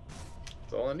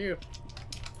 It's all on you.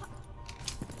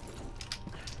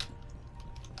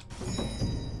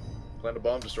 Plant a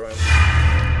bomb, destroy him.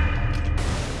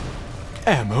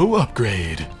 Ammo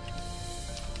upgrade.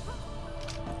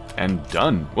 And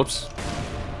done. Whoops.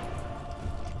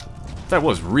 That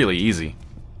was really easy.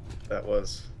 That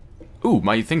was. Ooh,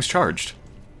 my thing's charged.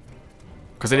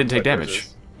 Because I didn't take Like yours damage.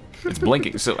 is. It's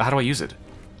blinking, so how do I use it?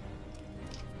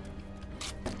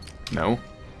 No.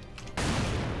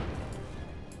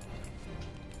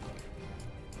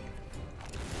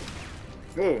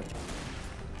 Whoa.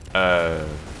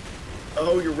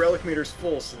 Oh, your relic meter's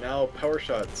full, so now power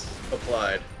shots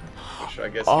applied. Which I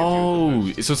guess Oh,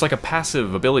 gives you so it's like a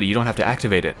passive ability. You don't have to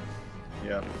activate it. the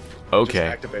boost. Yeah. Okay.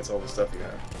 It just activates all the stuff you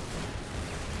have.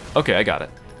 Okay, I got it.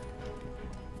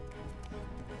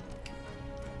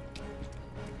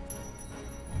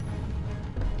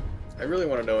 I really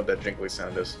want to know what that jingly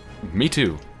sound is. Me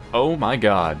too. Oh my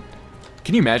god.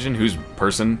 Can you imagine which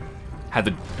person had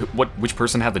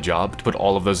the job to put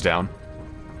all of those down?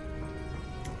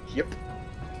 Yep.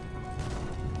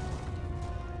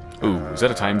 Ooh, is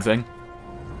that a time thing?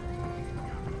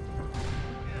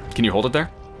 Can you hold it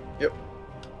there? Yep.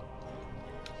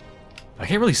 I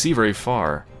can't really see very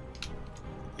far.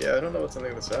 Yeah, I don't know what's on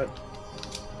the other side.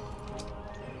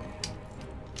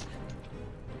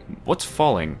 What's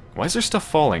falling? Why is there stuff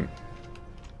falling?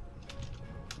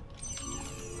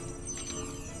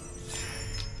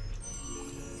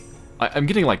 I'm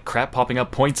getting like crap popping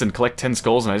up, points and collect 10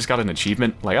 skulls, and I just got an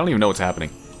achievement. Like, I don't even know what's happening.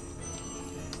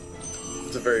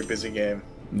 It's a very busy game.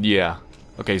 Yeah.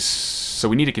 Okay, so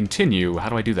we need to continue. How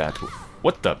do I do that?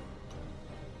 What the?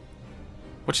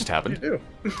 What just What do happened? you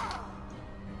do?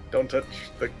 Don't touch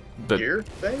the gear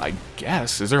thing? I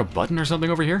guess. Is there a button or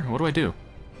something over here? What do I do?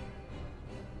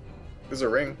 There's a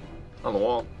ring on the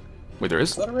wall. Wait, there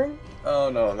is? Is that a ring? Oh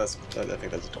no, I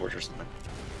think that's a torch or something.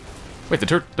 Wait,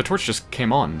 the torch just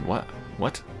came on. What?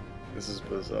 What? This is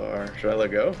bizarre. Should I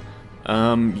let go?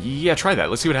 Yeah, try that.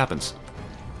 Let's see what happens.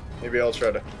 Maybe I'll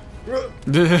try to.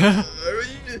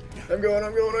 I'm going.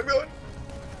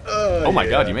 Oh my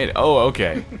god, you made it. Oh,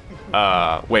 okay.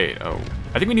 Wait, oh.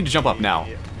 I think we need to jump up now.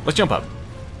 Let's jump up.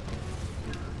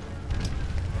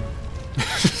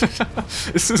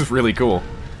 This is really cool.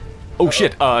 Oh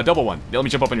shit, double one. Let me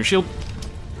jump up on your shield.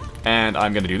 And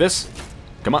I'm gonna do this.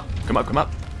 Come up, come up, come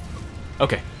up.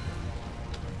 Okay.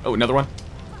 Oh, another one.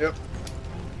 Yep.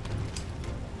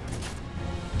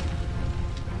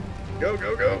 Go,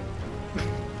 go, go.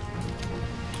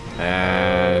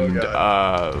 And,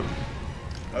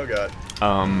 Oh god.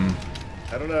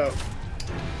 I don't know.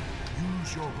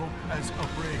 Use your rope as a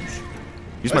bridge.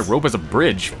 use my rope as a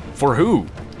bridge. For who?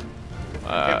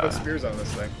 Can't put spears on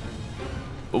this thing.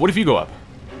 What if you go up?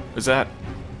 Is that...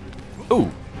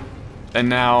 Ooh. And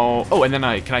now... Oh, and then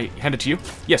can I hand it to you?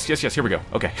 Yes, yes, yes, here we go.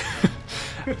 Okay.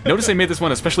 Notice I made this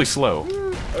one especially slow.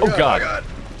 Oh god.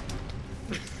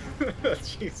 Oh god.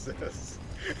 Jesus.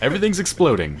 Everything's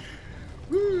exploding.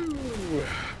 Woo.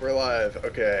 We're alive.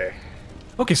 Okay.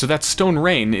 Okay, so that stone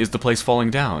rain is the place falling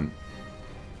down.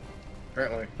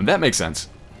 Apparently. That makes sense.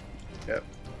 Yep.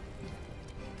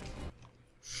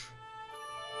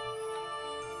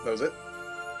 That was it?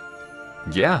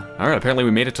 Yeah, alright, apparently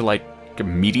we made it to, like, a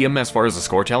medium as far as the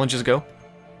score challenges go.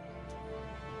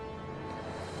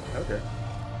 Okay.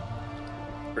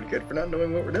 Pretty good for not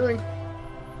knowing what we're doing.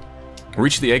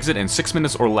 Reach the exit in 6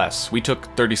 minutes or less. We took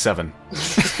 37.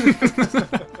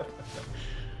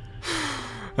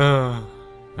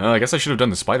 I guess I should have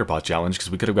done the spider pot challenge, because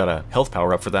we could have got a health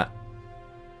power up for that.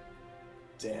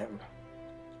 Damn.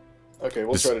 Okay,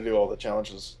 we'll try to do all the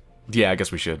challenges. Yeah, I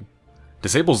guess we should.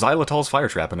 Disable Xylitol's fire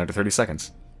trap in under 30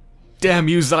 seconds. Damn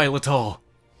you, Xylitol!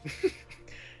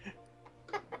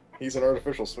 He's an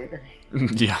artificial sweetener.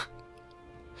 Yeah.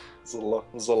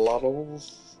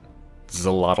 Zolotls.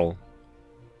 Zolotl.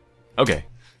 Okay.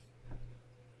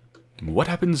 What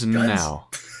happens now?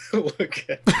 Look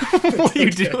at What are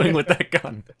you doing with that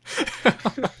gun?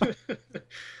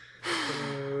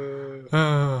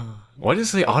 Why does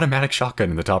it say automatic shotgun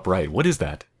in the top right? What is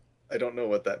that? I don't know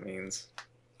what that means.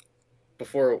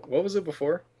 Before, what was it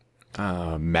before?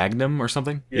 Magnum or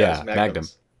something? Yeah, Yeah, Magnum.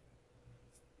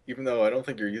 Even though I don't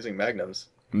think you're using magnums.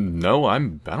 No, I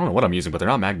don't know what I'm using, but they're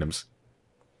not Magnums.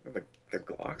 The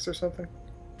Glocks or something?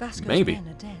 Vasco's Maybe. men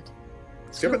are dead.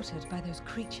 Skip it. Slaughtered by those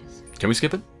creatures. Can we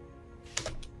skip it?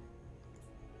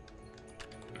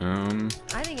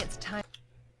 I think it's time.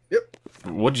 Yep.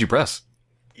 What did you press?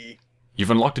 E.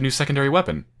 You've unlocked a new secondary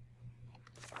weapon.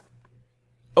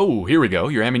 Oh, here we go.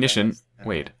 Your ammunition...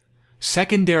 Wait.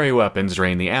 Secondary weapons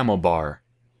drain the ammo bar.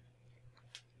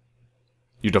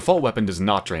 Your default weapon does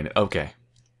not drain it. Okay.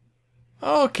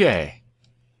 Okay.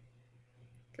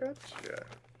 Gotcha.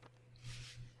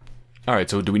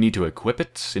 Alright, so do we need to equip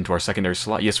it into our secondary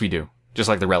slot? Yes, we do. Just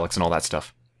like the relics and all that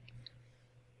stuff.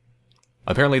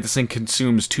 Apparently this thing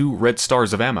consumes 2 red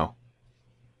stars of ammo.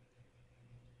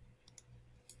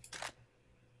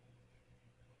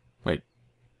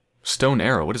 Stone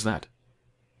arrow, what is that?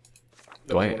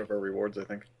 That was one of our rewards, I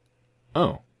think.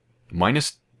 Oh.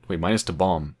 Minus... Wait, minus to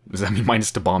bomb. Does that mean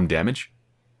minus to bomb damage?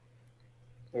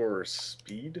 Or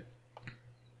speed?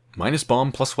 Minus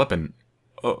bomb plus weapon.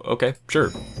 Oh, okay,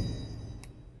 sure.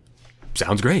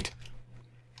 Sounds great.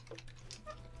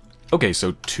 Okay,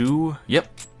 so 2... Yep.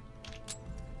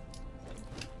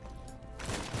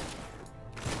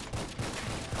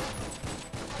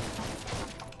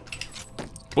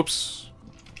 Whoops.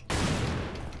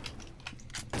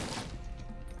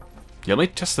 Yeah, let me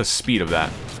test the speed of that.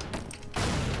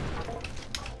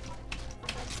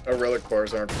 Our relic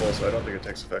bars aren't full, so I don't think it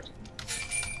takes effect.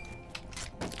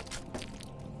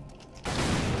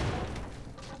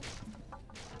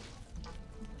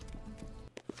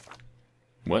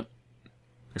 What?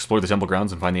 Explore the temple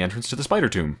grounds and find the entrance to the spider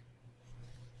tomb.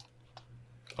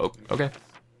 Oh, okay.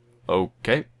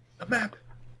 Okay. A map!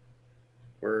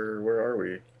 Where are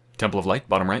we? Temple of Light,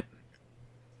 bottom right.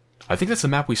 I think that's the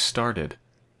map we started.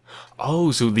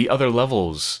 Oh, so the other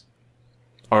levels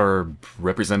are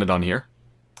represented on here?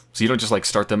 So you don't just, like,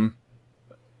 start them,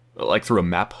 like, through a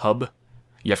map hub?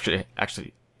 You have to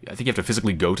actually... I think you have to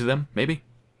physically go to them, maybe?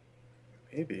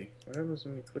 Maybe. What happens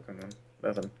when you click on them?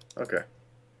 Nothing. Okay.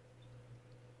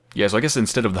 Yeah, so I guess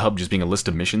instead of the hub just being a list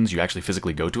of missions, you actually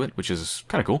physically go to it, which is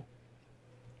kind of cool.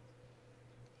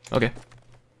 Okay.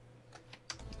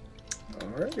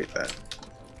 Alright then.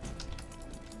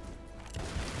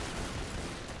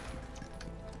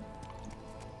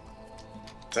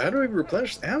 So how do we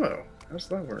replenish ammo? How does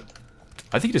that work?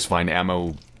 I think you just find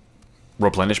ammo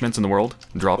replenishments in the world,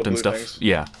 dropped The and blue stuff. things?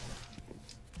 Yeah.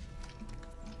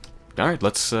 Alright,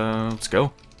 let's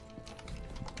go.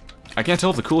 I can't tell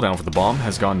if the cooldown for the bomb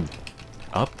has gone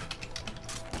up.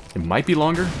 It might be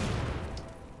longer.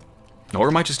 Or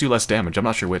it might just do less damage, I'm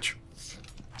not sure which.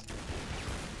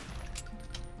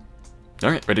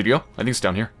 Alright, ready to go? I think it's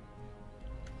down here.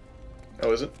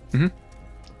 Oh, is it? Mm-hmm.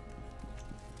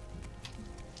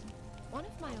 One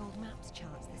of my old maps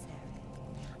charts this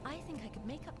area. I think I could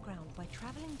make up ground by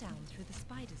traveling down through the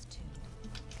spider's tomb.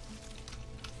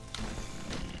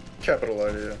 Capital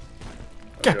idea.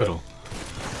 Capital.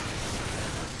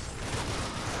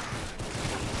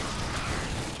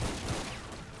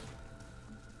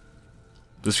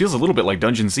 This feels a little bit like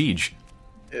Dungeon Siege.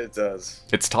 It does.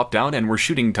 It's top down and we're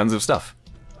shooting tons of stuff.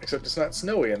 Except it's not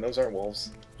snowy and those aren't wolves.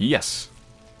 Yes.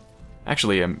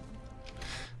 Actually,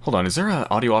 hold on, is there an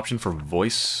audio option for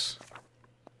voice?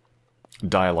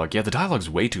 Dialogue. Yeah, the dialogue's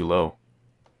way too low.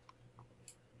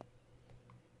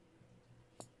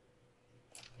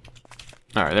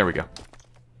 Alright, there we go.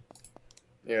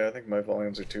 Yeah, I think my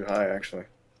volumes are too high, actually.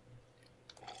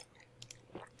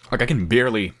 Like, I can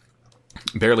barely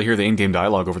hear the in-game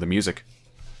dialogue over the music.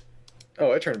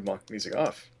 Oh, I turned music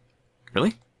off.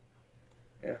 Really?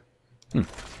 Yeah.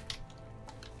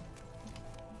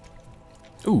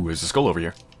 Ooh, there's a skull over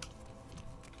here.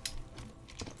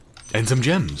 And some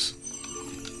gems.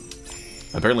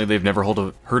 Apparently they've never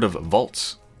heard of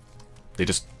vaults. They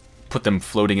just put them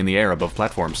floating in the air above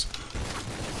platforms.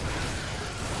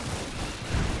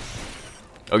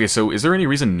 Okay, so is there any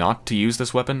reason not to use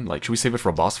this weapon? Like, should we save it for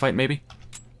a boss fight, maybe?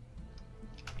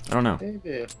 I don't know.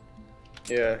 Maybe.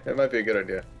 Yeah, it might be a good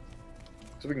idea.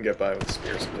 So we can get by with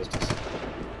spears and pistols.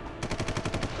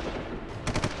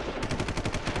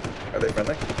 Are they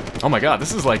friendly? Oh my god,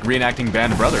 this is like reenacting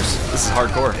Band of Brothers. This is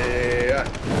hardcore. Yeah.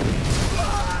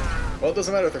 Well, it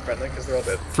doesn't matter if they're friendly, because they're all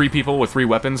dead. 3 people with 3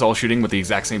 weapons, all shooting with the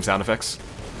exact same sound effects.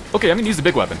 Okay, I'm gonna use the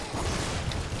big weapon.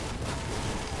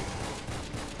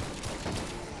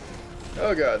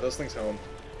 Oh god, those things home.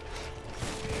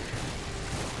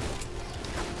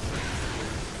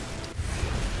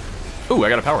 Ooh, I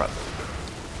got a power up.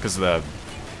 Because of the...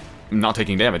 not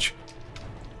taking damage.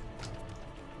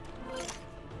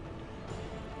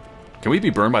 Can we be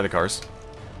burned by the cars?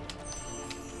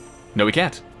 No, we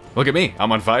can't. Look at me,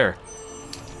 I'm on fire.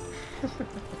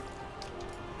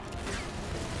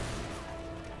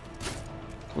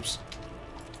 Whoops.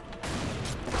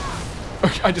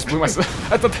 I just blew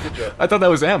myself. I thought that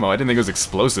was ammo. I didn't think it was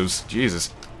explosives.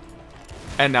 Jesus.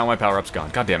 And now my power-up's gone.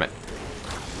 God damn it.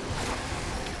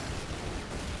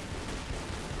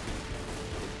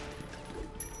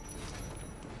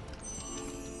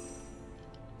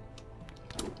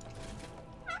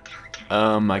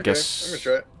 I guess... I'm gonna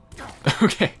try it.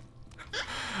 Okay.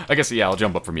 I guess, yeah, I'll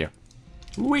jump up from you.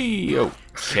 Whee!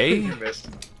 Okay. You missed.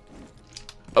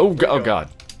 Oh, oh god.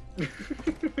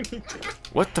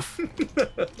 What the f...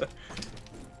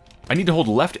 I need to hold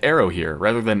left arrow here,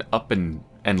 rather than up and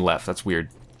left. That's weird.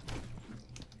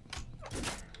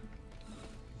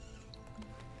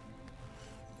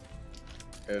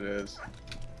 It is.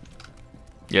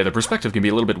 Yeah, the perspective can be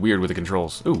a little bit weird with the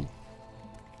controls. Ooh.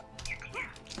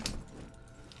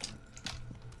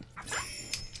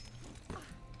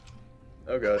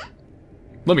 Oh god.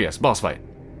 Let me guess, boss fight.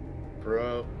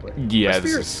 Bro. Yeah,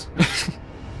 this is...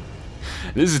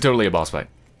 this is totally a boss fight.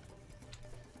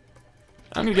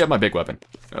 I'm gonna get my big weapon.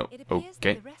 Oh, It appears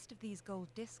okay. that the rest of these gold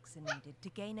discs are needed to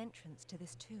gain entrance to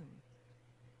this tomb.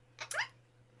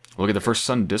 Look at the first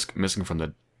sun disc missing from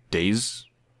the days.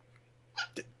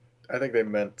 I think they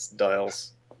meant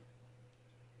dials.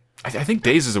 I think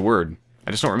days is a word.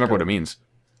 I just don't remember what it means.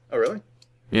 Oh, really?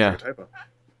 Yeah. It's like a typo.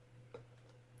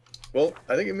 Well,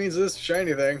 I think it means this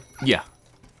shiny thing. Yeah.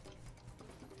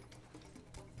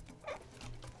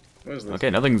 What is this? Okay,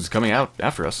 nothing's coming out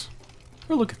after us.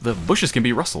 Oh, look, the bushes can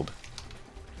be rustled.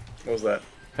 What was that?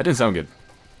 That didn't sound good.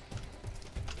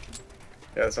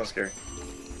 Yeah, that sounds scary.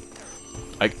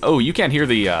 Like, oh, you can't hear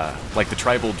the, like, the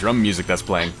tribal drum music that's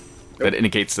playing. That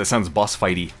indicates, that sounds boss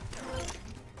fighty.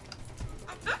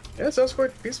 Yeah, it sounds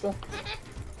quite peaceful.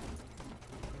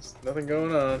 There's nothing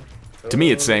going on. To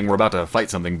me, it's saying we're about to fight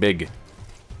something big.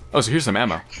 Oh, so here's some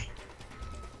ammo.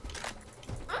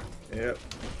 Yep.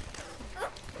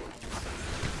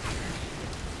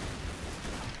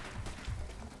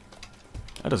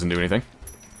 That doesn't do anything.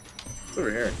 It's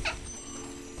over here.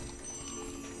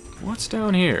 What's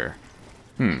down here?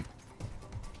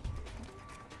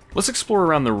 Let's explore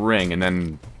around the ring and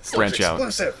then branch out.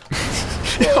 Explosive!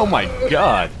 Oh my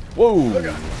god! Whoa! Oh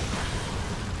god.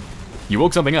 You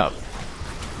woke something up.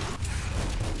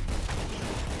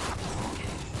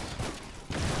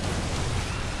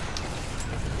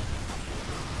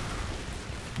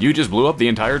 You just blew up the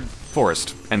entire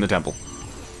forest and the temple.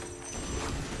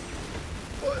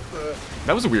 What the?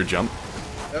 That was a weird jump.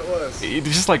 That was. He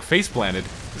just like face planted.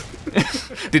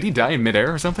 Did he die in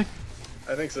midair or something?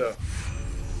 I think so.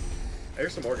 I hear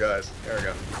some more guys. There we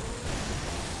go.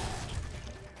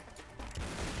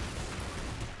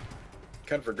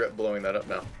 Kind of regret blowing that up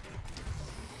now.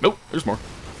 Nope, there's more.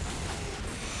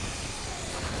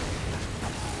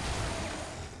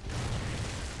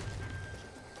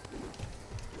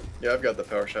 Yeah, I've got the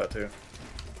power shot too.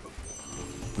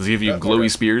 Does he give you Okay.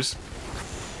 glowy spears?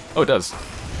 Oh, it does.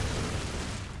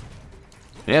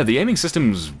 Yeah, the aiming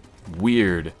system's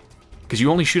weird. Because you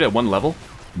only shoot at one level,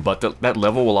 but that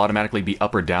level will automatically be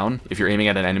up or down if you're aiming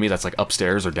at an enemy that's like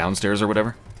upstairs or downstairs or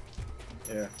whatever.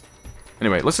 Yeah.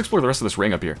 Anyway, let's explore the rest of this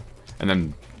ring up here, and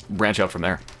then branch out from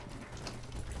there.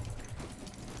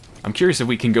 I'm curious if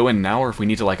we can go in now or if we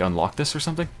need to like unlock this or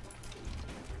something.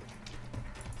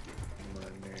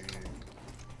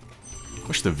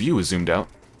 Wish the view was zoomed out.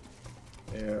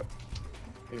 Yeah.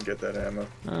 You can get that ammo.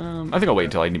 I think I'll wait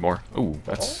until I need more. Ooh,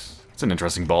 that's an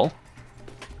interesting ball.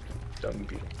 Dung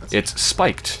beetle. That's- It's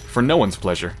spiked for no one's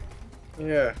pleasure.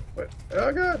 Yeah. What?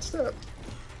 Oh god, stop.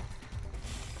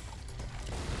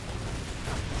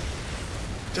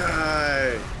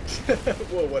 Die!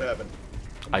 Whoa, what happened?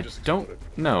 Something I just don't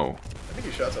exploded. know. I think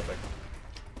you shot something.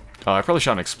 Oh, I probably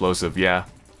shot an explosive, yeah.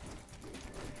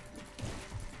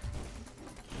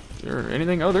 Is there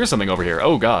anything? Oh, there's something over here.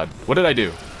 Oh god, what did I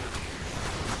do?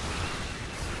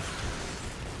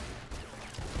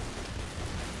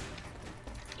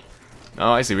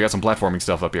 Oh, I see, we got some platforming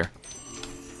stuff up here.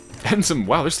 And some,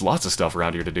 wow, there's lots of stuff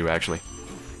around here to do, actually.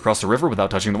 Cross the river without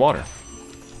touching the water.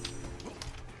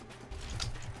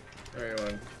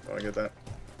 Alright, you wanna get that?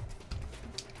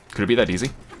 Could it be that easy?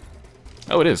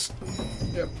 Oh, it is.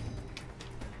 Yep.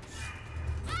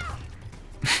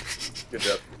 Good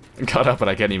job. Got up, but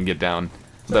I can't even get down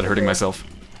without hurting myself.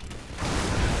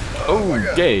 Oh my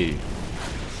God. Okay.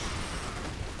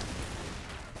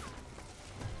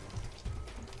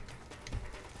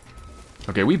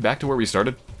 Okay, we back to where we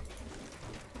started?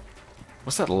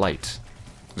 What's that light?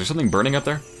 Is there something burning up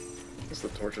there? It's the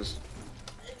torches.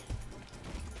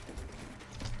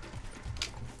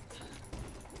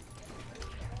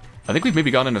 I think we've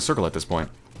maybe gone in a circle at this point.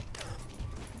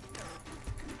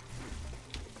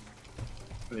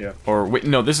 Yeah. Or, wait,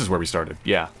 no, this is where we started.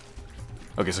 Yeah.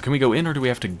 Okay, so can we go in or do we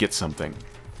have to get something?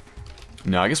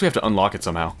 No, I guess we have to unlock it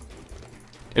somehow.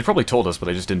 It probably told us, but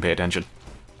I just didn't pay attention.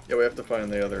 Yeah, we have to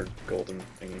find the other golden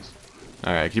thingies.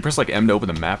 Alright, can you press like M to open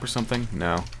the map or something?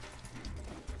 No.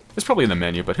 It's probably in the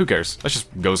menu, but who cares? Let's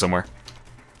just go somewhere.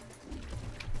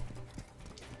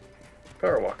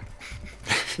 Power walk.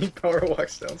 He power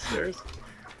walks downstairs.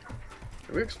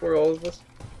 Did we explore all of this?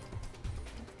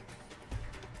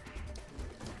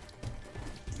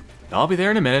 I'll be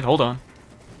there in a minute, hold on.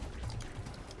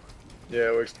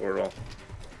 Yeah, we explored it all.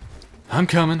 I'm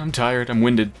coming, I'm tired, I'm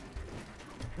winded.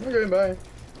 Okay, bye.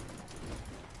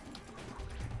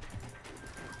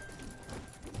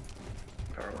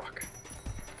 Power walk.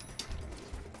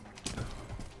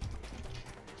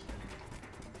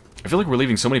 feel like we're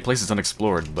leaving so many places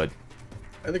unexplored, but...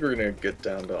 I think we're gonna get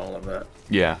down to all of that.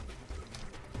 Yeah.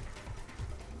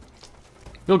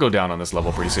 We'll go down on this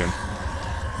level pretty soon.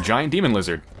 Giant demon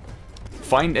lizard.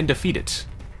 Find and defeat it.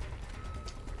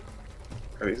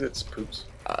 Are these its poops?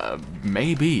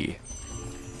 Maybe.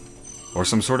 Or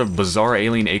some sort of bizarre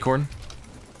alien acorn?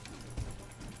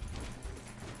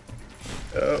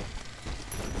 Oh.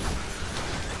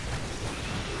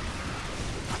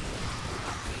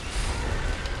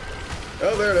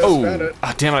 Oh, there it is. Oh! Found it.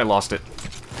 Ah, damn it, I lost it.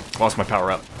 Lost my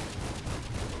power up.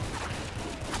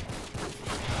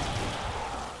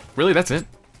 Really, that's it?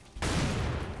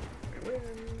 We win.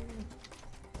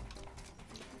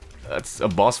 That's a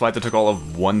boss fight that took all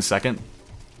of 1 second?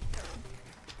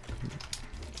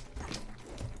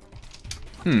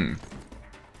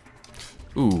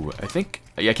 Ooh, I think...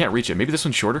 Yeah, I can't reach it. Maybe this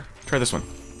one's shorter? Try this one.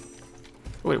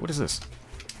 Oh, wait, what is this?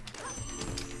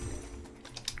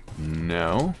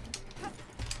 No.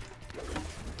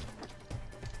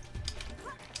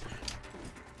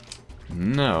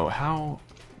 No, how...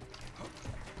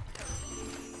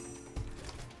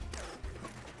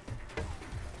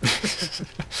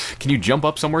 Can you jump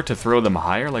up somewhere to throw them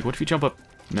higher? Like, what if you jump up...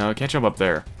 No, I can't jump up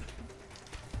there.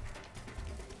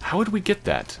 How would we get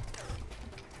that?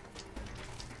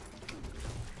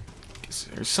 Is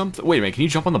there something... Wait a minute, can you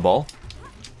jump on the ball?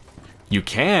 You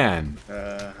can!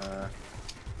 Uh-huh.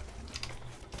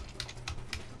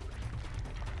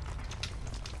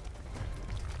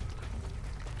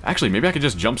 Actually, maybe I could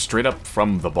just jump straight up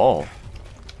from the ball.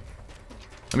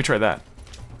 Let me try that.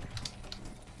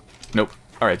 Nope.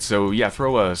 Alright, so yeah,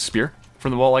 throw a spear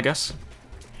from the wall, I guess.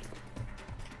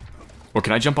 Or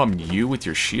can I jump on you with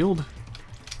your shield?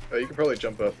 Oh, you can probably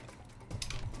jump up.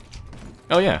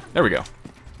 Oh yeah, there we go.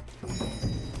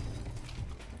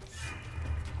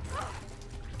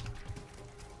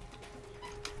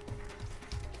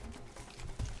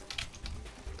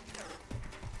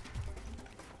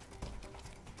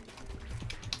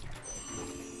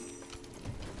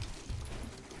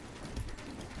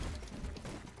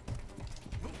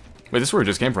 Wait, this is where it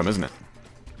just came from, isn't it?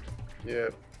 Yeah.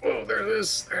 Oh, there it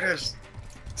is. There it is.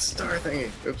 Star thingy.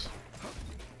 Oops.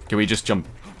 Can we just jump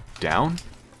down?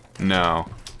 No.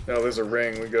 No, there's a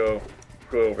ring. We go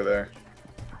over there.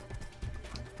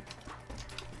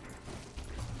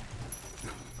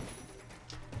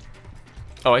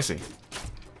 Oh, I see.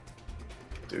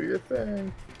 Do your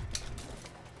thing.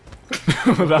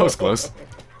 That was close.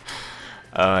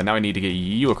 Now I need to get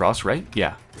you across, right?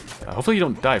 Yeah. Hopefully you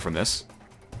don't die from this.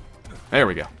 There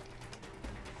we go.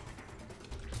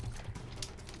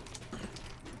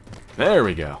 There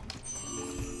we go.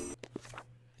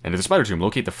 Enter the spider tomb.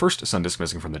 Locate the first sun disk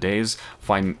missing from the days.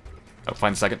 Find... Oh,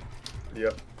 find the second?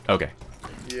 Yep. Okay.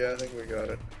 Yeah, I think we got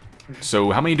it.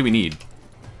 So how many do we need?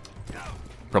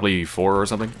 Probably 4 or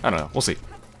something? I don't know. We'll see.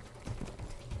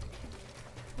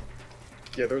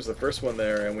 Yeah, there was the first one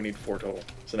there, and we need 4 total.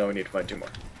 So now we need to find 2 more.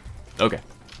 Okay.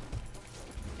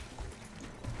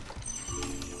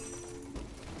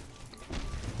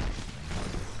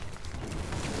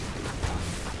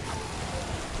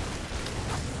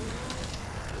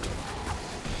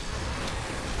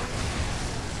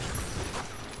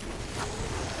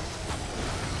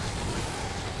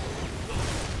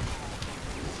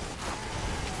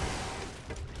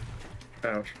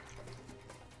 Ouch.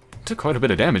 Took quite a bit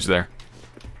of damage there.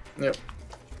 Yep.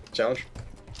 Challenge.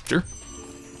 Sure.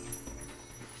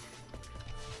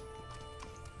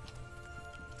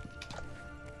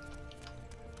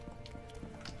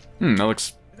 That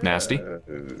looks nasty. Oh,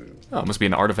 it must be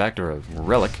an artifact or a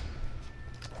relic.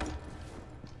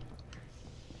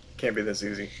 Can't be this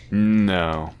easy.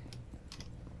 No.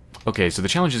 Okay, so the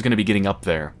challenge is going to be getting up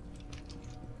there.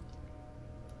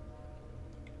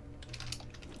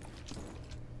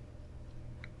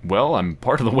 Well, I'm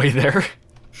part of the way there.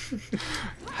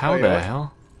 How the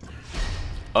hell?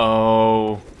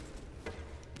 Oh.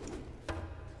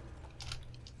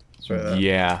 Let's try that.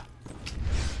 Yeah.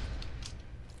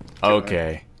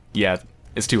 Okay. Yeah,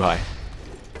 it's too high.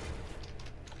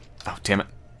 Oh, damn it.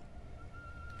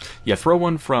 Yeah, throw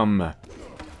one from...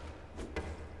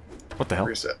 What the hell?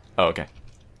 Reset. Oh, okay.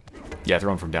 Yeah, throw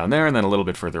one from down there, and then a little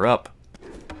bit further up.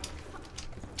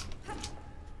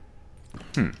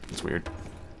 That's weird.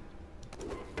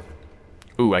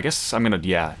 Ooh, I guess I'm gonna,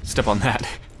 yeah, step on that.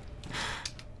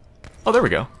 Oh, there we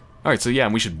go. Alright, so yeah,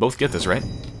 and we should both get this, right?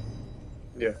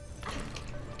 Yeah.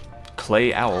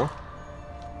 Clay Owl.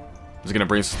 Is it gonna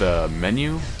bring us the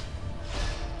menu?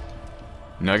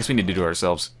 No, I guess we need to do it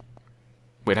ourselves.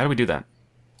 Wait, how do we do that?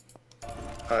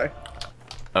 Hi.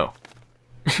 Oh.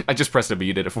 I just pressed it, but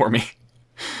you did it for me.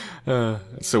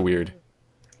 It's so weird.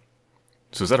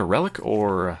 So is that a relic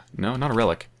or... No, not a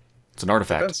relic. It's an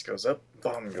artifact. Defense goes up,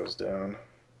 bomb goes down.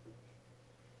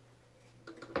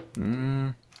 I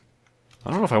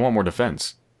don't know if I want more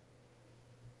defense.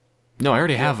 No, I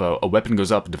already have a weapon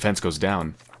goes up, defense goes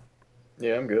down.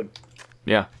 Yeah, I'm good.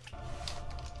 Yeah.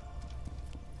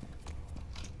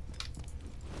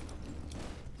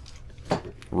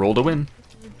 Roll to win.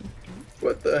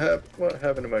 What the heck? What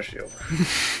happened to my shield?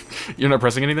 You're not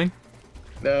pressing anything?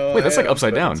 No. Wait, that's I like am,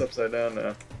 upside but down. It's upside down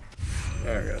now.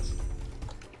 Alright, guys.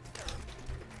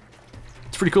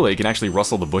 It's pretty cool that you can actually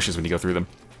rustle the bushes when you go through them.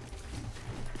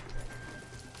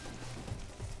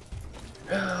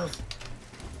 Help.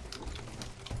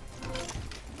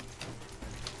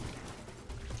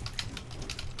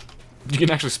 You can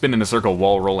actually spin in a circle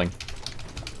while rolling.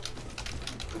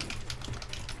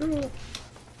 Oh.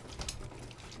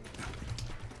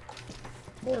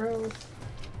 More health.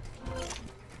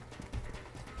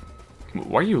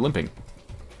 Why are you limping?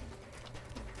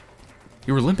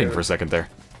 You were limping for a second there.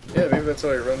 Yeah, maybe that's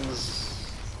how he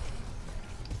runs.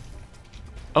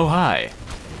 Oh, hi.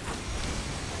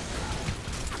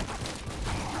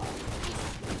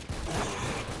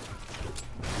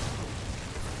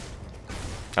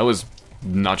 That was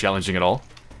not challenging at all.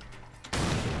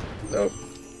 Nope.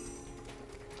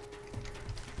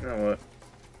 You know what?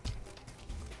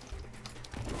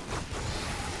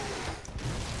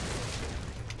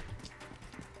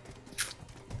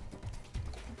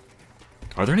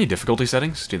 Are there any difficulty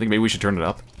settings? Do you think maybe we should turn it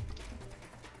up?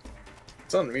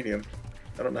 It's on medium.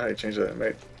 I don't know how you change that. It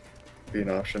might be an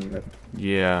option that...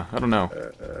 Yeah, I don't know.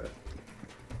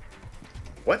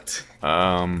 What?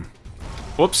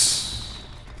 Whoops.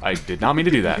 I did not mean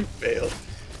to do that. Failed.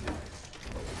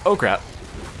 Oh, crap.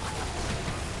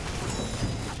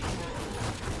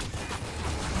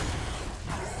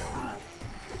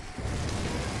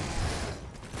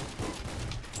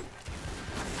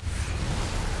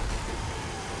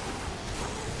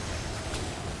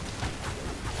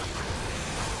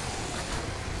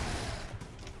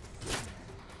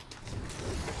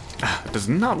 It does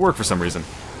not work for some reason.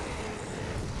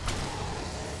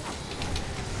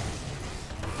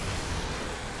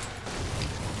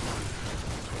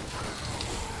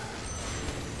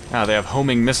 Ah, they have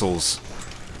homing missiles.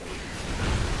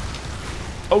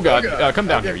 Oh god, Oh god. come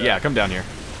down I'll here. get Yeah, that. come down here.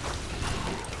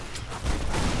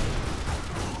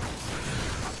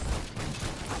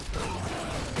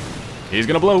 He's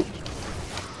gonna blow.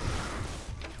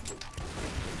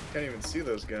 Can't even see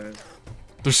those guys.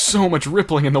 There's so much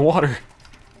rippling in the water.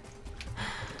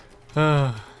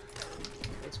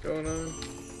 What's going on?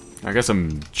 I got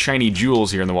some shiny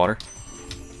jewels here in the water.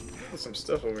 There's some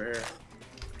stuff over here.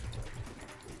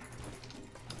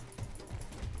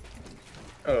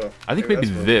 Oh. I think maybe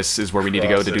that's where this is where we need to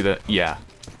go to cross do the... Yeah.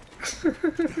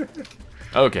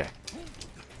 Okay.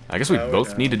 I guess we Now we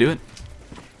both know. need to do it.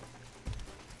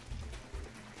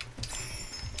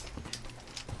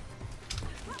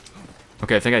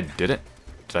 Okay, I think I did it.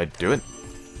 Did I do it?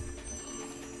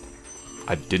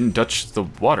 I didn't touch the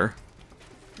water.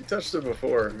 You touched it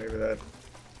before. Maybe that.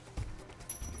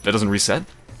 That doesn't reset?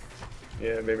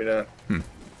 Yeah, maybe not. Maybe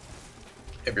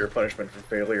your punishment for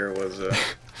failure was,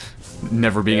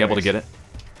 Never being Yeah, able to get it?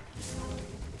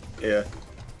 yeah.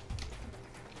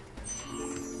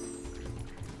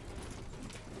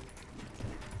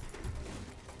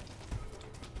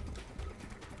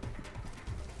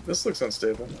 This looks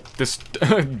unstable. This...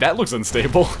 that looks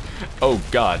unstable. Oh,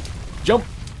 God. Jump!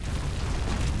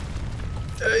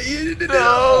 You did it!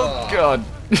 Oh, God.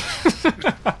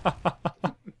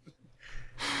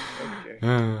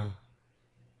 Okay.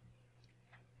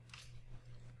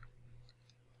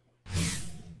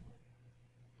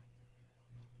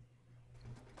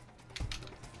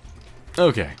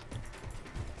 Okay.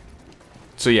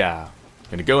 So yeah,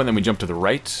 gonna go and then we jump to the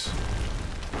right.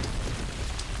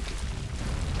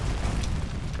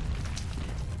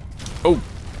 Oh,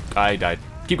 I died.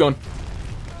 Keep going.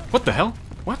 What the hell?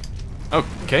 What?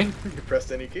 Okay. You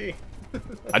pressed any key.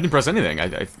 I didn't press anything.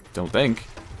 I don't think.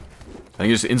 I think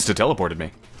it just insta-teleported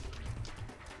me.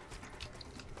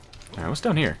 Alright, what's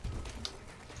down here?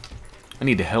 I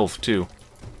need health, too.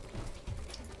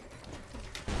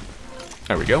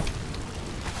 There we go.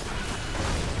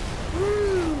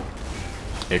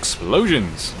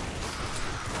 Explosions!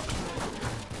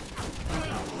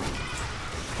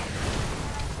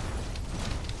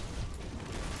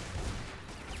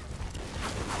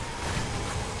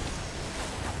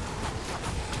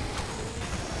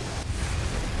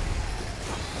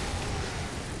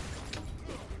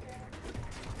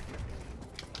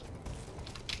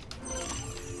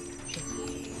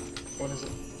 What is it?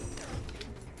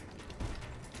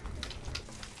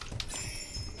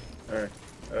 Alright.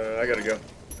 I gotta go.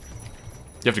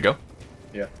 You have to go?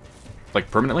 Yeah.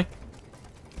 Like, permanently?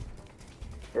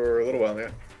 For a little while, yeah.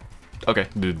 Okay.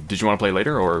 Did you want to play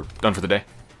later, or done for the day?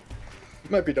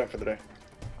 Might be done for the day.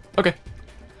 Okay.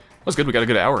 That's good, we got a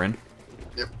good hour in.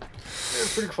 Yep. Yeah,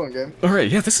 pretty fun game. Alright,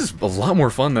 yeah, this is a lot more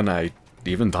fun than I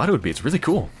even thought it would be. It's really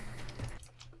cool.